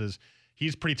passes.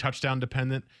 He's pretty touchdown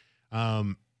dependent. So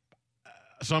I'm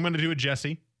going to do a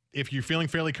Jesse. If you're feeling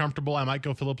fairly comfortable, I might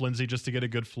go Phillip Lindsay just to get a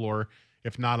good floor.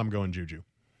 If not, I'm going Juju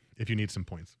if you need some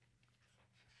points.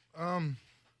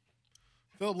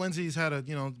 Phillip Lindsay's had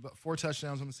about 4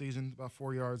 touchdowns on the season, about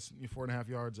 4 yards, 4.5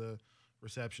 yards a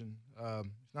reception.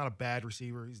 He's not a bad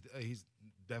receiver. He's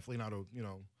definitely not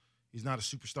he's not a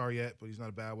superstar yet, but he's not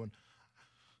a bad one.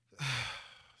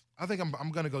 I think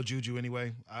I'm going to go Juju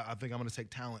anyway. I think I'm going to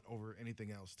take talent over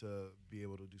anything else to be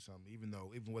able to do something.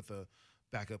 Even with a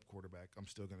backup quarterback, I'm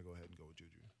still going to go ahead and go with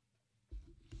Juju.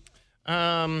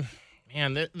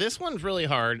 Man, this one's really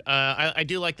hard. I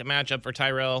do like the matchup for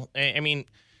Tyrell. I mean,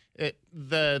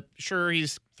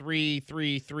 he's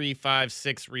 3, 5,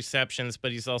 6 receptions,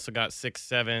 but he's also got 6,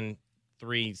 7,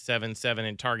 3, 7, 7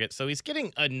 in targets. So he's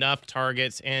getting enough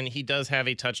targets, and he does have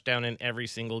a touchdown in every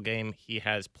single game he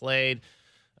has played.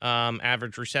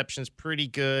 Average reception's pretty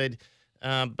good,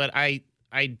 but I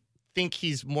think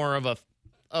he's more of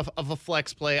a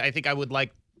flex play. I think I would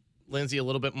like Lindsay a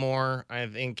little bit more. I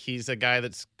think he's a guy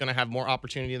that's going to have more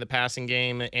opportunity in the passing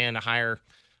game and a higher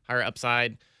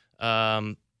upside.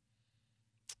 I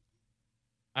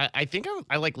think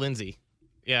I like Lindsay.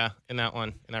 Yeah, in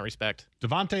that respect.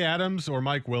 Davante Adams or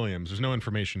Mike Williams? There's no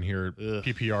information here,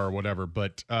 PPR or whatever,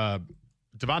 but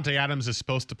Davante Adams is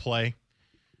supposed to play.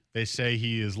 They say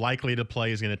he is likely to play.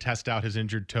 He's going to test out his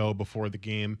injured toe before the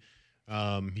game.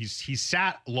 He's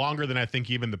sat longer than I think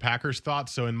even the Packers thought.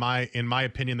 So in my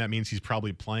opinion, that means he's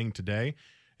probably playing today.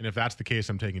 And if that's the case,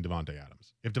 I'm taking Davante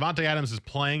Adams. If Davante Adams is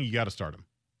playing, you got to start him.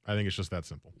 I think it's just that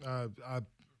simple.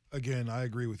 I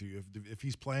agree with you. If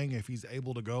he's playing, if he's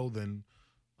able to go, then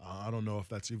I don't know if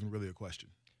that's even really a question.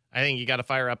 I think you got to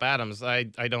fire up Adams. I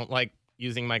don't like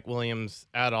using Mike Williams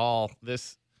at all.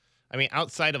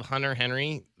 Outside of Hunter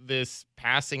Henry, this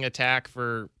passing attack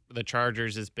for the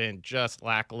Chargers has been just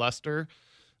lackluster.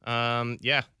 I'm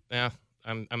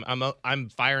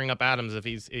firing up Adams if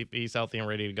he's healthy and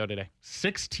ready to go today.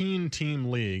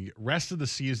 16-team league. Rest of the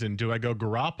season, do I go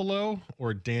Garoppolo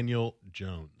or Daniel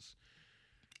Jones?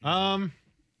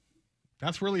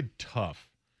 That's really tough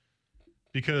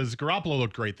because Garoppolo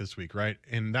looked great this week, right?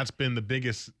 And that's been the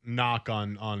biggest knock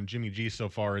on Jimmy G so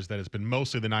far, is that it's been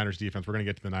mostly the Niners defense. We're going to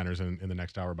get to the Niners in the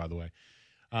next hour, by the way.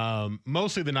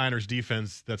 Mostly the Niners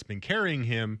defense that's been carrying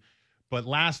him. But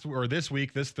this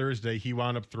week, this Thursday, he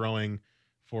wound up throwing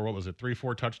for,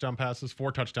 4 touchdown passes?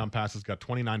 4 touchdown passes, got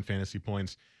 29 fantasy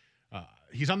points.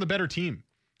 He's on the better team.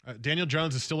 Daniel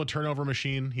Jones is still a turnover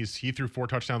machine. He threw 4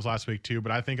 touchdowns last week too,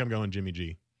 but I think I'm going Jimmy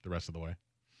G the rest of the way.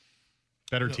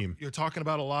 Better team. You're talking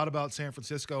a lot about San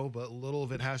Francisco, but little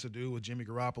of it has to do with Jimmy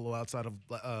Garoppolo outside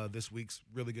of this week's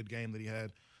really good game that he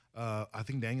had. I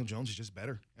think Daniel Jones is just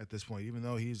better at this point, even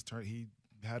though he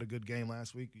had a good game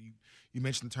last week. You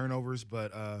mentioned the turnovers,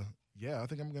 but I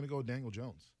think I'm going to go with Daniel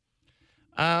Jones.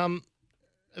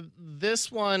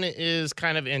 This one is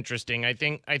kind of interesting. I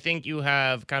think you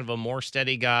have kind of a more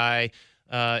steady guy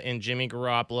in Jimmy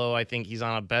Garoppolo. I think he's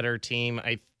on a better team.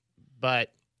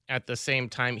 But at the same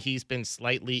time, he's been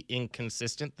slightly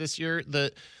inconsistent this year.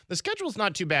 The schedule's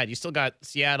not too bad. You still got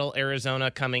Seattle, Arizona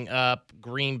coming up.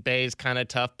 Green Bay's kind of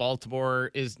tough.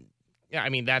 Baltimore is,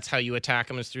 that's how you attack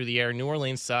them, is through the air. New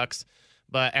Orleans sucks.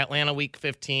 But Atlanta week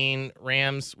 15,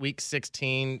 Rams week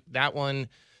 16. That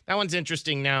one's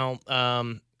interesting now.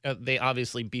 They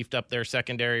obviously beefed up their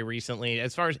secondary recently.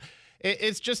 As far as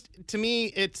it's just, to me,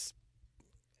 it's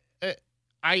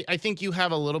I think you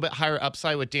have a little bit higher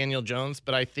upside with Daniel Jones,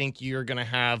 but I think you're going to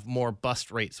have more bust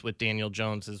rates with Daniel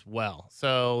Jones as well.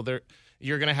 So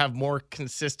you're going to have more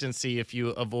consistency if you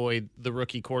avoid the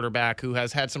rookie quarterback who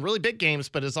has had some really big games,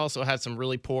 but has also had some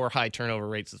really poor high turnover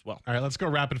rates as well. All right, let's go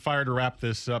rapid fire to wrap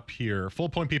this up here. Full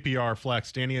point PPR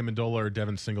flex, Danny Amendola or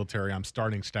Devin Singletary. I'm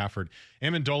starting Stafford.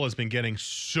 Amendola has been getting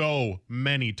so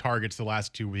many targets the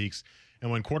last 2 weeks. And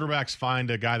when quarterbacks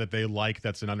find a guy that they like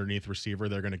that's an underneath receiver,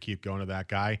 they're going to keep going to that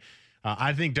guy.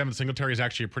 I think Devin Singletary is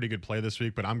actually a pretty good play this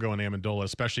week, but I'm going Amendola,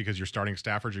 especially because you're starting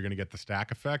Stafford. You're going to get the stack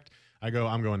effect. I'm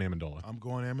going Amendola. I'm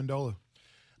going Amendola.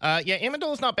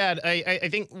 Amendola's not bad. I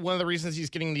think one of the reasons he's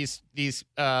getting these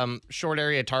short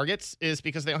area targets is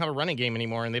because they don't have a running game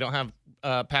anymore, and they don't have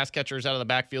pass catchers out of the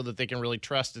backfield that they can really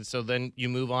trust. And so then you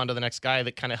move on to the next guy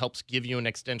that kind of helps give you an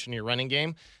extension of your running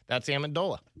game. That's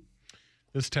Amendola.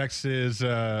 This text is,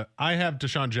 I have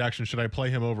Deshaun Jackson. Should I play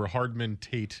him over Hardman,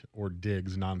 Tate, or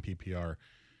Diggs, non-PPR?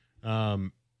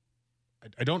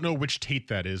 I don't know which Tate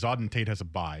that is. Auden Tate has a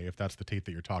bye, if that's the Tate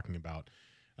that you're talking about.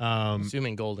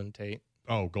 Assuming Golden Tate.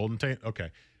 Oh, Golden Tate?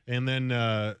 Okay. And then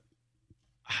I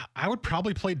would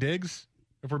probably play Diggs,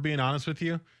 if we're being honest with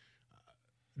you.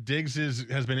 Diggs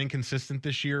has been inconsistent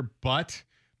this year, but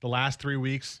the last 3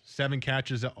 weeks, 7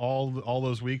 catches all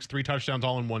those weeks, 3 touchdowns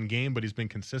all in one game, but he's been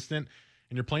consistent.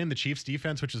 And you're playing the Chiefs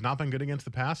defense, which has not been good against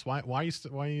the pass. Why are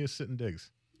you sitting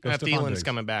Diggs? Thielen's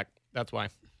coming back. That's why.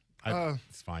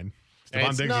 It's fine.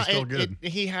 Stephon Diggs is still good.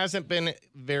 He hasn't been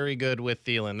very good with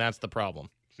Thielen. That's the problem.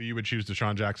 So you would choose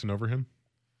Deshaun Jackson over him?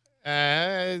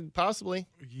 Possibly.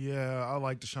 Yeah, I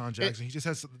like Deshaun Jackson. He just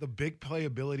has the big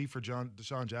playability for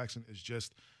Deshaun Jackson is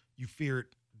just, you fear it.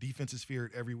 Defenses fear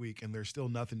it every week, and there's still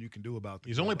nothing you can do about it.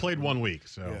 He's only played 1 week,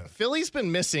 so yeah. Philly's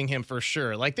been missing him for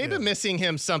sure. Like they've been missing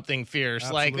him something fierce.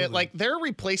 Absolutely. Like their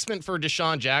replacement for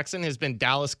Deshaun Jackson has been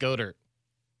Dallas Goedert.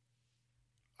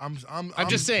 I'm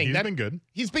just saying he's been good.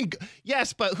 He's been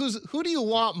yes, but who do you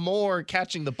want more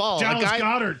catching the ball? Dallas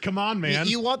Goedert, come on, man.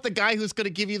 You want the guy who's going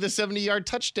to give you the 70-yard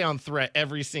touchdown threat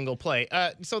every single play.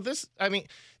 So this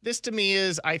to me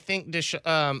is, I think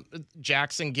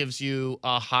Jackson gives you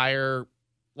a higher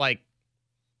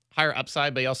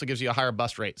upside, but he also gives you a higher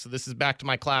bust rate. So this is back to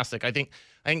my classic. I think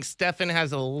Stefan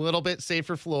has a little bit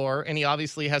safer floor, and he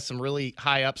obviously has some really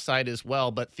high upside as well,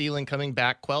 but Thielen coming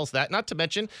back quells that. Not to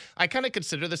mention, I kind of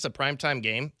consider this a primetime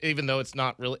game, even though it's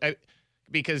not really.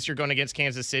 because you're going against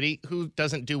Kansas City, who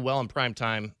doesn't do well in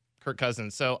primetime, Kirk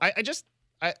Cousins. So I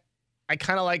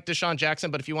kind of like Deshaun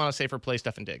Jackson, but if you want a safer play,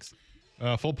 Stefon Diggs.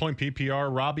 Full point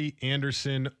PPR, Robbie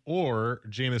Anderson or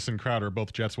Jamison Crowder,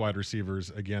 both Jets wide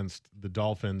receivers against the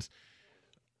Dolphins.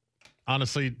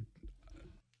 Honestly,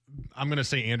 I'm going to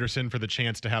say Anderson for the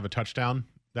chance to have a touchdown.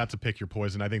 That's a pick your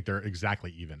poison. I think they're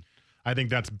exactly even. I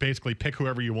think that's basically pick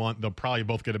whoever you want. They'll probably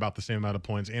both get about the same amount of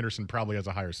points. Anderson probably has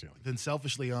a higher ceiling. Then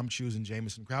selfishly, I'm choosing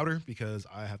Jamison Crowder because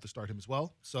I have to start him as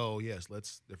well. So yes,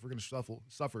 if we're going to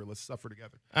suffer, let's suffer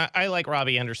together. I like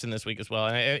Robbie Anderson this week as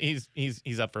well.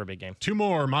 He's up for a big game. Two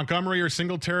more, Montgomery or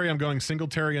Singletary. I'm going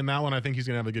Singletary in that one. I think he's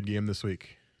going to have a good game this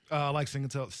week. I like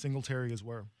Singletary as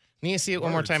well. Need to see it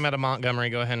one more time out of Montgomery.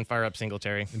 Go ahead and fire up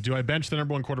Singletary. And do I bench the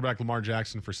number one quarterback, Lamar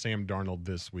Jackson, for Sam Darnold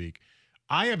this week?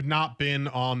 I have not been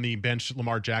on the bench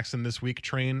Lamar Jackson this week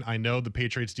train. I know the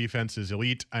Patriots defense is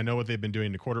elite. I know what they've been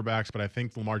doing to quarterbacks, but I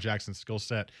think Lamar Jackson's skill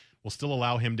set will still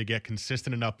allow him to get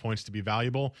consistent enough points to be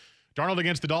valuable. Darnold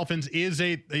against the Dolphins is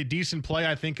a decent play,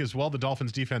 I think, as well. The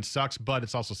Dolphins defense sucks, but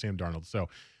it's also Sam Darnold. So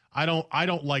I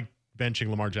don't like benching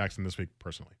Lamar Jackson this week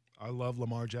personally. I love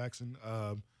Lamar Jackson.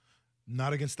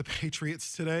 Not against the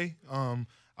Patriots today.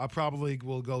 I probably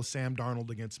will go Sam Darnold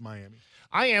against Miami.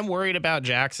 I am worried about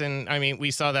Jackson. I mean,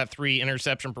 we saw that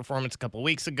 3-interception performance a couple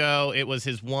weeks ago. It was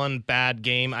his one bad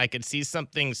game. I could see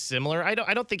something similar. I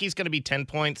don't think he's going to be 10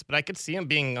 points, but I could see him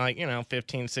being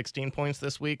 15, 16 points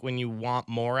this week when you want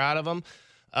more out of him.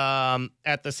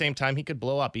 At the same time, he could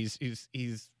blow up.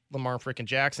 He's Lamar freaking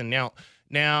Jackson.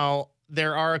 Now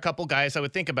there are a couple guys I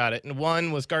would think about it. And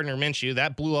one was Gardner Minshew.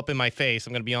 That blew up in my face.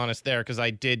 I'm going to be honest there because I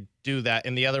did do that.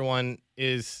 And the other one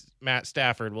is Matt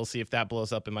Stafford. We'll see if that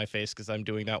blows up in my face because I'm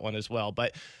doing that one as well.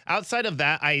 But outside of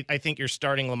that, I think you're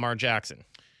starting Lamar Jackson.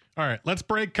 All right, let's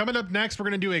break. Coming up next, we're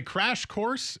going to do a crash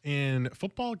course in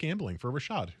football gambling for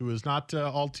Rashad, who is not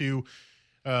all too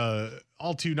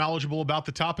knowledgeable about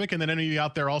the topic. And then any of you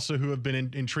out there also who have been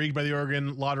intrigued by the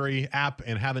Oregon Lottery app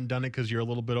and haven't done it because you're a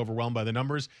little bit overwhelmed by the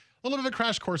numbers, a little bit of a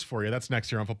crash course for you. That's next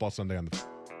here on Football Sunday on the...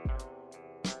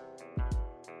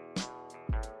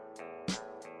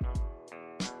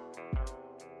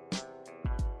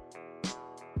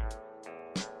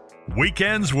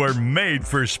 Weekends were made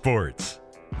for sports.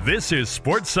 This is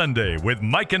Sports Sunday with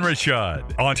Mike and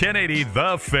Rashad on 1080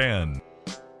 The Fan.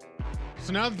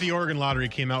 So now that the Oregon Lottery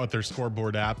came out with their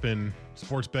scoreboard app and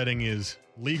sports betting is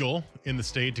legal in the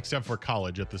state except for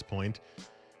college at this point,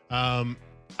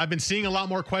 I've been seeing a lot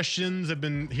more questions. I've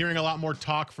been hearing a lot more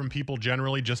talk from people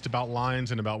generally just about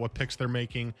lines and about what picks they're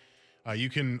making. You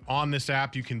can, on this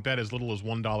app, you can bet as little as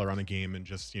 $1 on a game and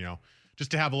just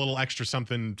to have a little extra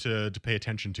something to pay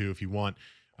attention to if you want.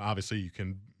 Obviously, you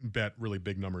can bet really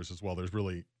big numbers as well. There's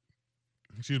really,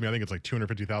 I think it's like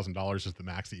 $250,000 is the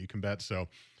max that you can bet. So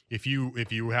if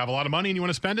you have a lot of money and you want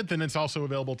to spend it, then it's also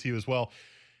available to you as well.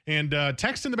 And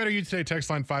text in the Better You Today text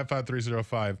line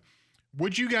 55305.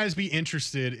 Would you guys be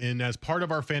interested in, as part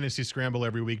of our fantasy scramble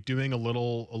every week, doing a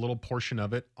little portion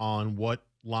of it on what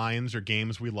lines or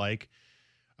games we like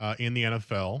in the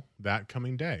NFL that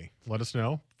coming day? Let us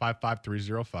know,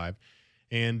 55305.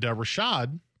 And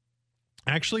Rashad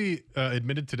actually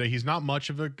admitted today he's not much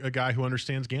of a guy who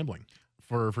understands gambling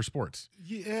for sports.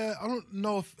 Yeah, I don't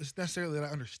know if it's necessarily that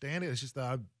I understand it. It's just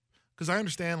that because I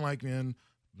understand,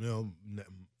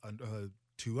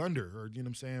 two under, or you know what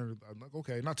I'm saying? Or I'm like,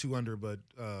 okay, not two under, but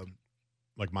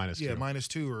like minus two. Yeah, minus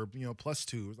two or plus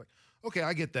two. It's like, okay,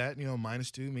 I get that.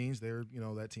 Minus two means they're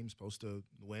that team's supposed to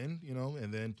win,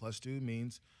 and then plus two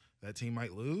means that team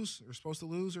might lose or supposed to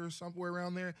lose or somewhere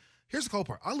around there. Here's the cool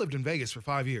part. I lived in Vegas for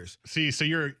 5 years. See, so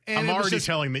I'm already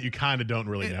telling that you kind of don't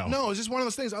really know. No, it's just one of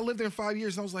those things. I lived there 5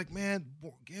 years and I was like, man,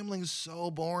 gambling is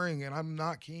so boring and I'm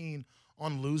not keen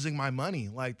on losing my money.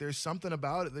 Like there's something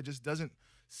about it that just doesn't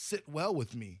sit well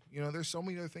with me. There's so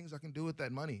many other things I can do with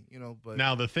that money, but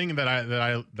now the thing that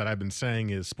I've been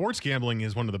saying is sports gambling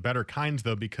is one of the better kinds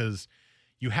though, because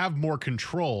you have more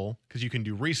control because you can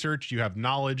do research, you have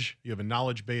knowledge, you have a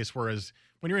knowledge base. Whereas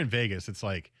when you're in Vegas, it's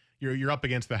like you're up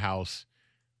against the house.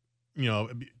 You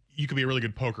could be a really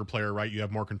good poker player, right? You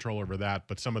have more control over that,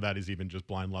 but some of that is even just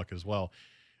blind luck as well.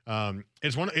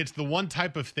 It's the one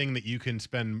type of thing that you can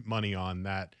spend money on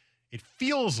that it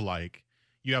feels like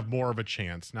you have more of a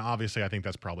chance. Now, obviously, I think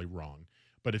that's probably wrong,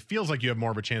 but it feels like you have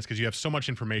more of a chance because you have so much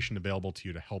information available to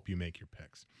you to help you make your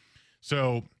picks.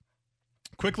 So,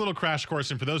 quick little crash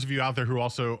course. And for those of you out there who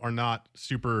also are not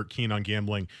super keen on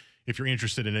gambling, if you're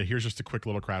interested in it, here's just a quick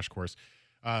little crash course.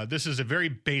 This is a very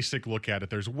basic look at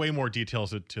it. There's way more details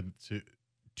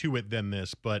to it than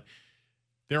this, but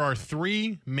there are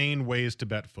three main ways to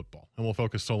bet football, and we'll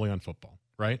focus solely on football,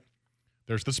 right?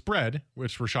 There's the spread,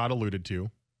 which Rashad alluded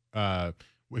to.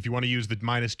 If you want to use the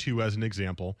 -2 as an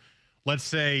example, let's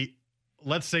say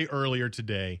earlier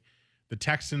today, the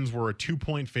Texans were a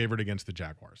 2-point favorite against the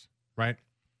Jaguars, right?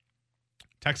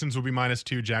 Texans will be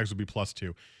 -2, Jags will be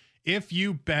 +2. If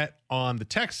you bet on the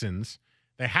Texans,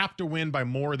 they have to win by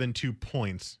more than 2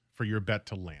 points for your bet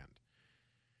to land.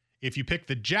 If you pick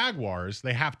the Jaguars,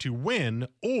 they have to win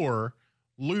or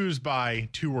lose by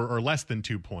 2 or less than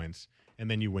 2 points, and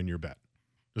then you win your bet.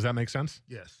 Does that make sense?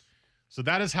 Yes. So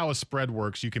that is how a spread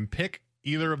works. You can pick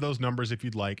either of those numbers if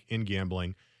you'd like in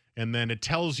gambling, and then it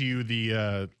tells you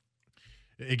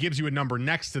it gives you a number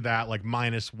next to that, like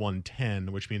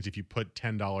 -110, which means if you put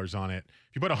 $10 on it,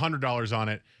 if you put $100 on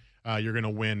it, you're going to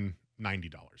win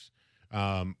 $90.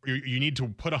 You need to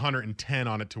put 110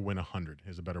 on it to win 100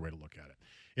 is a better way to look at it.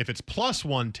 If it's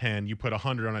 +110, you put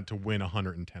 100 on it to win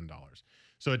 $110.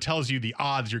 So it tells you the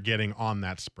odds you're getting on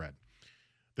that spread.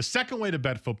 The second way to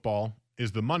bet football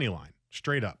is the money line,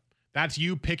 straight up. That's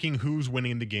you picking who's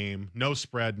winning the game. No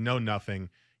spread, no nothing.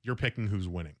 You're picking who's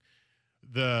winning.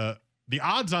 The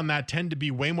odds on that tend to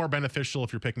be way more beneficial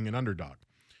if you're picking an underdog.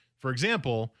 For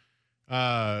example,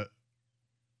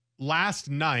 last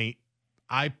night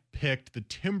I picked the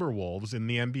Timberwolves in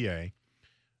the NBA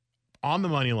on the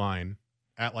money line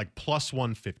at like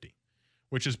 +150,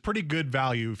 which is pretty good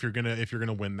value if you're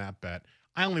gonna win that bet.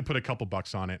 I only put a couple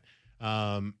bucks on it,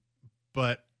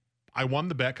 but I won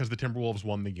the bet because the Timberwolves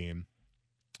won the game,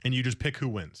 and you just pick who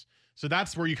wins. So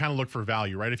that's where you kind of look for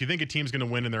value, right? If you think a team's going to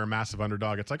win and they're a massive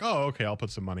underdog, it's like, oh, okay, I'll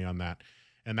put some money on that,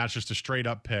 and that's just a straight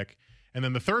up pick. And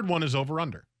then the third one is over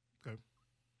under. Okay.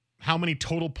 How many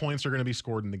total points are going to be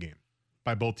scored in the game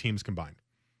by both teams combined?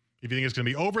 If you think it's going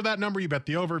to be over that number, you bet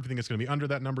the over. If you think it's going to be under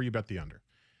that number, you bet the under.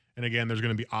 And again, there's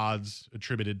going to be odds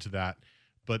attributed to that.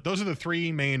 But those are the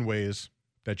three main ways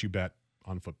that you bet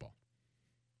on football.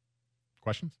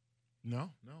 Questions?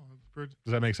 No. Does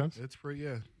that make sense? It's pretty,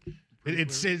 yeah.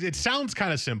 It sounds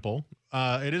kind of simple.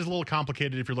 It is a little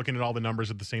complicated if you're looking at all the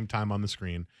numbers at the same time on the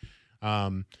screen.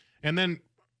 And then,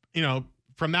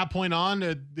 from that point on,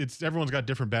 everyone's got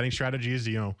different betting strategies.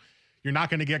 You're not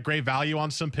going to get great value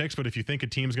on some picks, but if you think a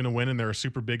team's going to win and they're a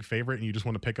super big favorite and you just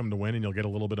want to pick them to win and you'll get a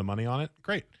little bit of money on it,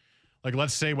 great. Like,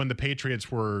 let's say when the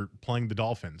Patriots were playing the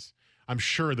Dolphins, I'm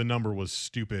sure the number was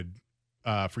stupid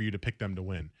for you to pick them to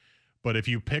win. But if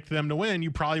you picked them to win, you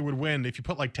probably would win. If you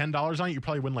put like $10 on it, you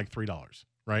probably win like $3,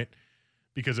 right?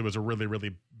 Because it was a really,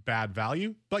 really bad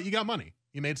value, but you got money.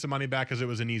 You made some money back because it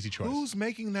was an easy choice. Who's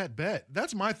making that bet?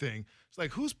 That's my thing. It's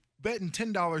like, who's betting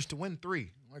 $10 to win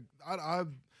 $3? Like,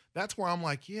 that's where I'm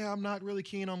like, yeah, I'm not really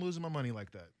keen on losing my money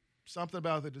like that. Something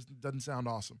about it just doesn't sound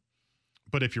awesome.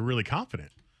 But if you're really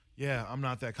confident. Yeah, I'm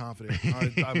not that confident.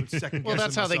 I would second guess. Well,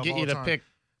 that's how they get you to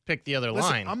pick the other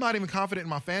line. I'm not even confident in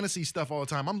my fantasy stuff all the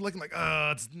time. I'm looking like,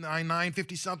 it's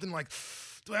 950 something. Like,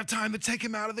 do I have time to take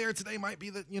him out of there? Today might be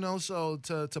the, so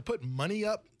to put money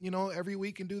up, every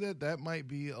week and do that might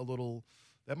be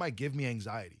that might give me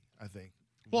anxiety, I think.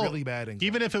 Well, really bad anxiety.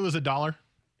 Even if it was $1,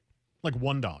 like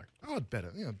 $1. I would bet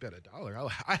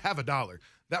 $1. I have $1.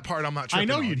 That part I'm not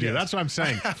tripping I know you on. do. Yes. That's what I'm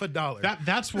saying. I have $1.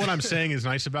 That's what I'm saying is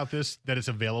nice about this, that it's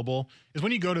available, is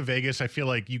when you go to Vegas, I feel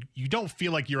like you don't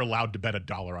feel like you're allowed to bet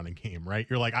 $1 on a game, right?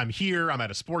 You're like, I'm here, I'm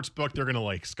at a sports book, they're going to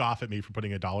like scoff at me for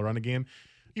putting $1 on a game,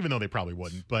 even though they probably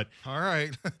wouldn't. But all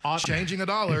right, changing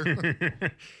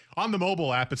 $1. On the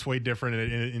mobile app, it's way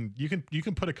different, and you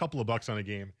can put a couple of bucks on a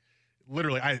game.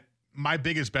 Literally, my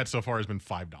biggest bet so far has been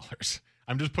 $5.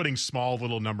 I'm just putting small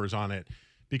little numbers on it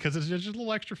because it's just a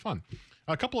little extra fun.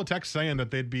 A couple of texts saying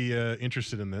that they'd be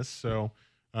interested in this, so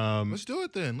let's do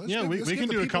it then. We can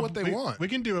do a couple. What they want. We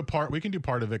can do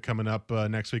part of it coming up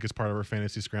next week as part of our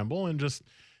fantasy scramble, and just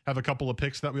have a couple of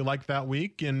picks that we like that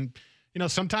week. And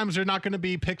sometimes they're not going to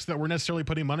be picks that we're necessarily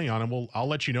putting money on, and I'll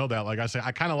let you know that. Like I say,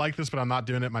 I kind of like this, but I'm not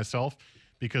doing it myself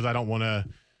because I don't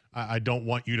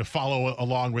want you to follow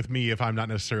along with me if I'm not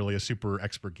necessarily a super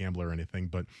expert gambler or anything.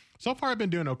 But so far, I've been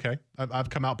doing okay. I've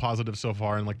come out positive so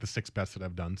far in like the 6 bets that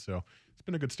I've done. So it's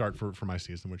been a good start for my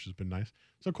season, which has been nice.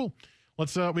 So cool. We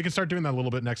can start doing that a little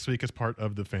bit next week as part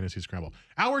of the Fantasy Scramble.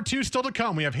 Hour 2 still to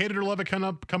come. We have Hate It or Love It coming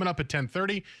up at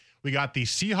 10:30. We got the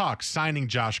Seahawks signing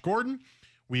Josh Gordon.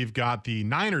 We've got the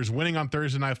Niners winning on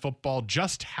Thursday Night Football.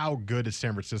 Just how good is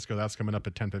San Francisco? That's coming up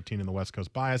at 10:15 in the West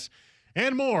Coast Bias.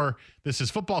 And more. This is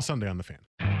Football Sunday on The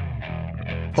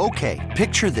Fan. Okay,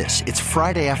 picture this. It's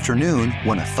Friday afternoon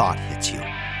when a thought hits you.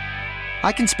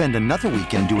 I can spend another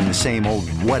weekend doing the same old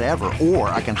whatever, or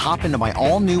I can hop into my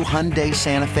all-new Hyundai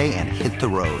Santa Fe and hit the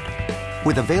road.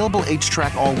 With available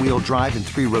H-Track all-wheel drive and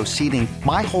 3-row seating,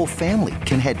 my whole family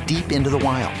can head deep into the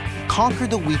wild. Conquer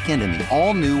the weekend in the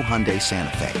all-new Hyundai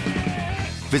Santa Fe.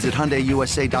 Visit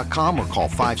HyundaiUSA.com or call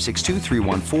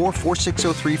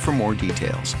 562-314-4603 for more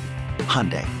details.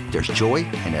 Hyundai, there's joy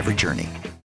in every journey.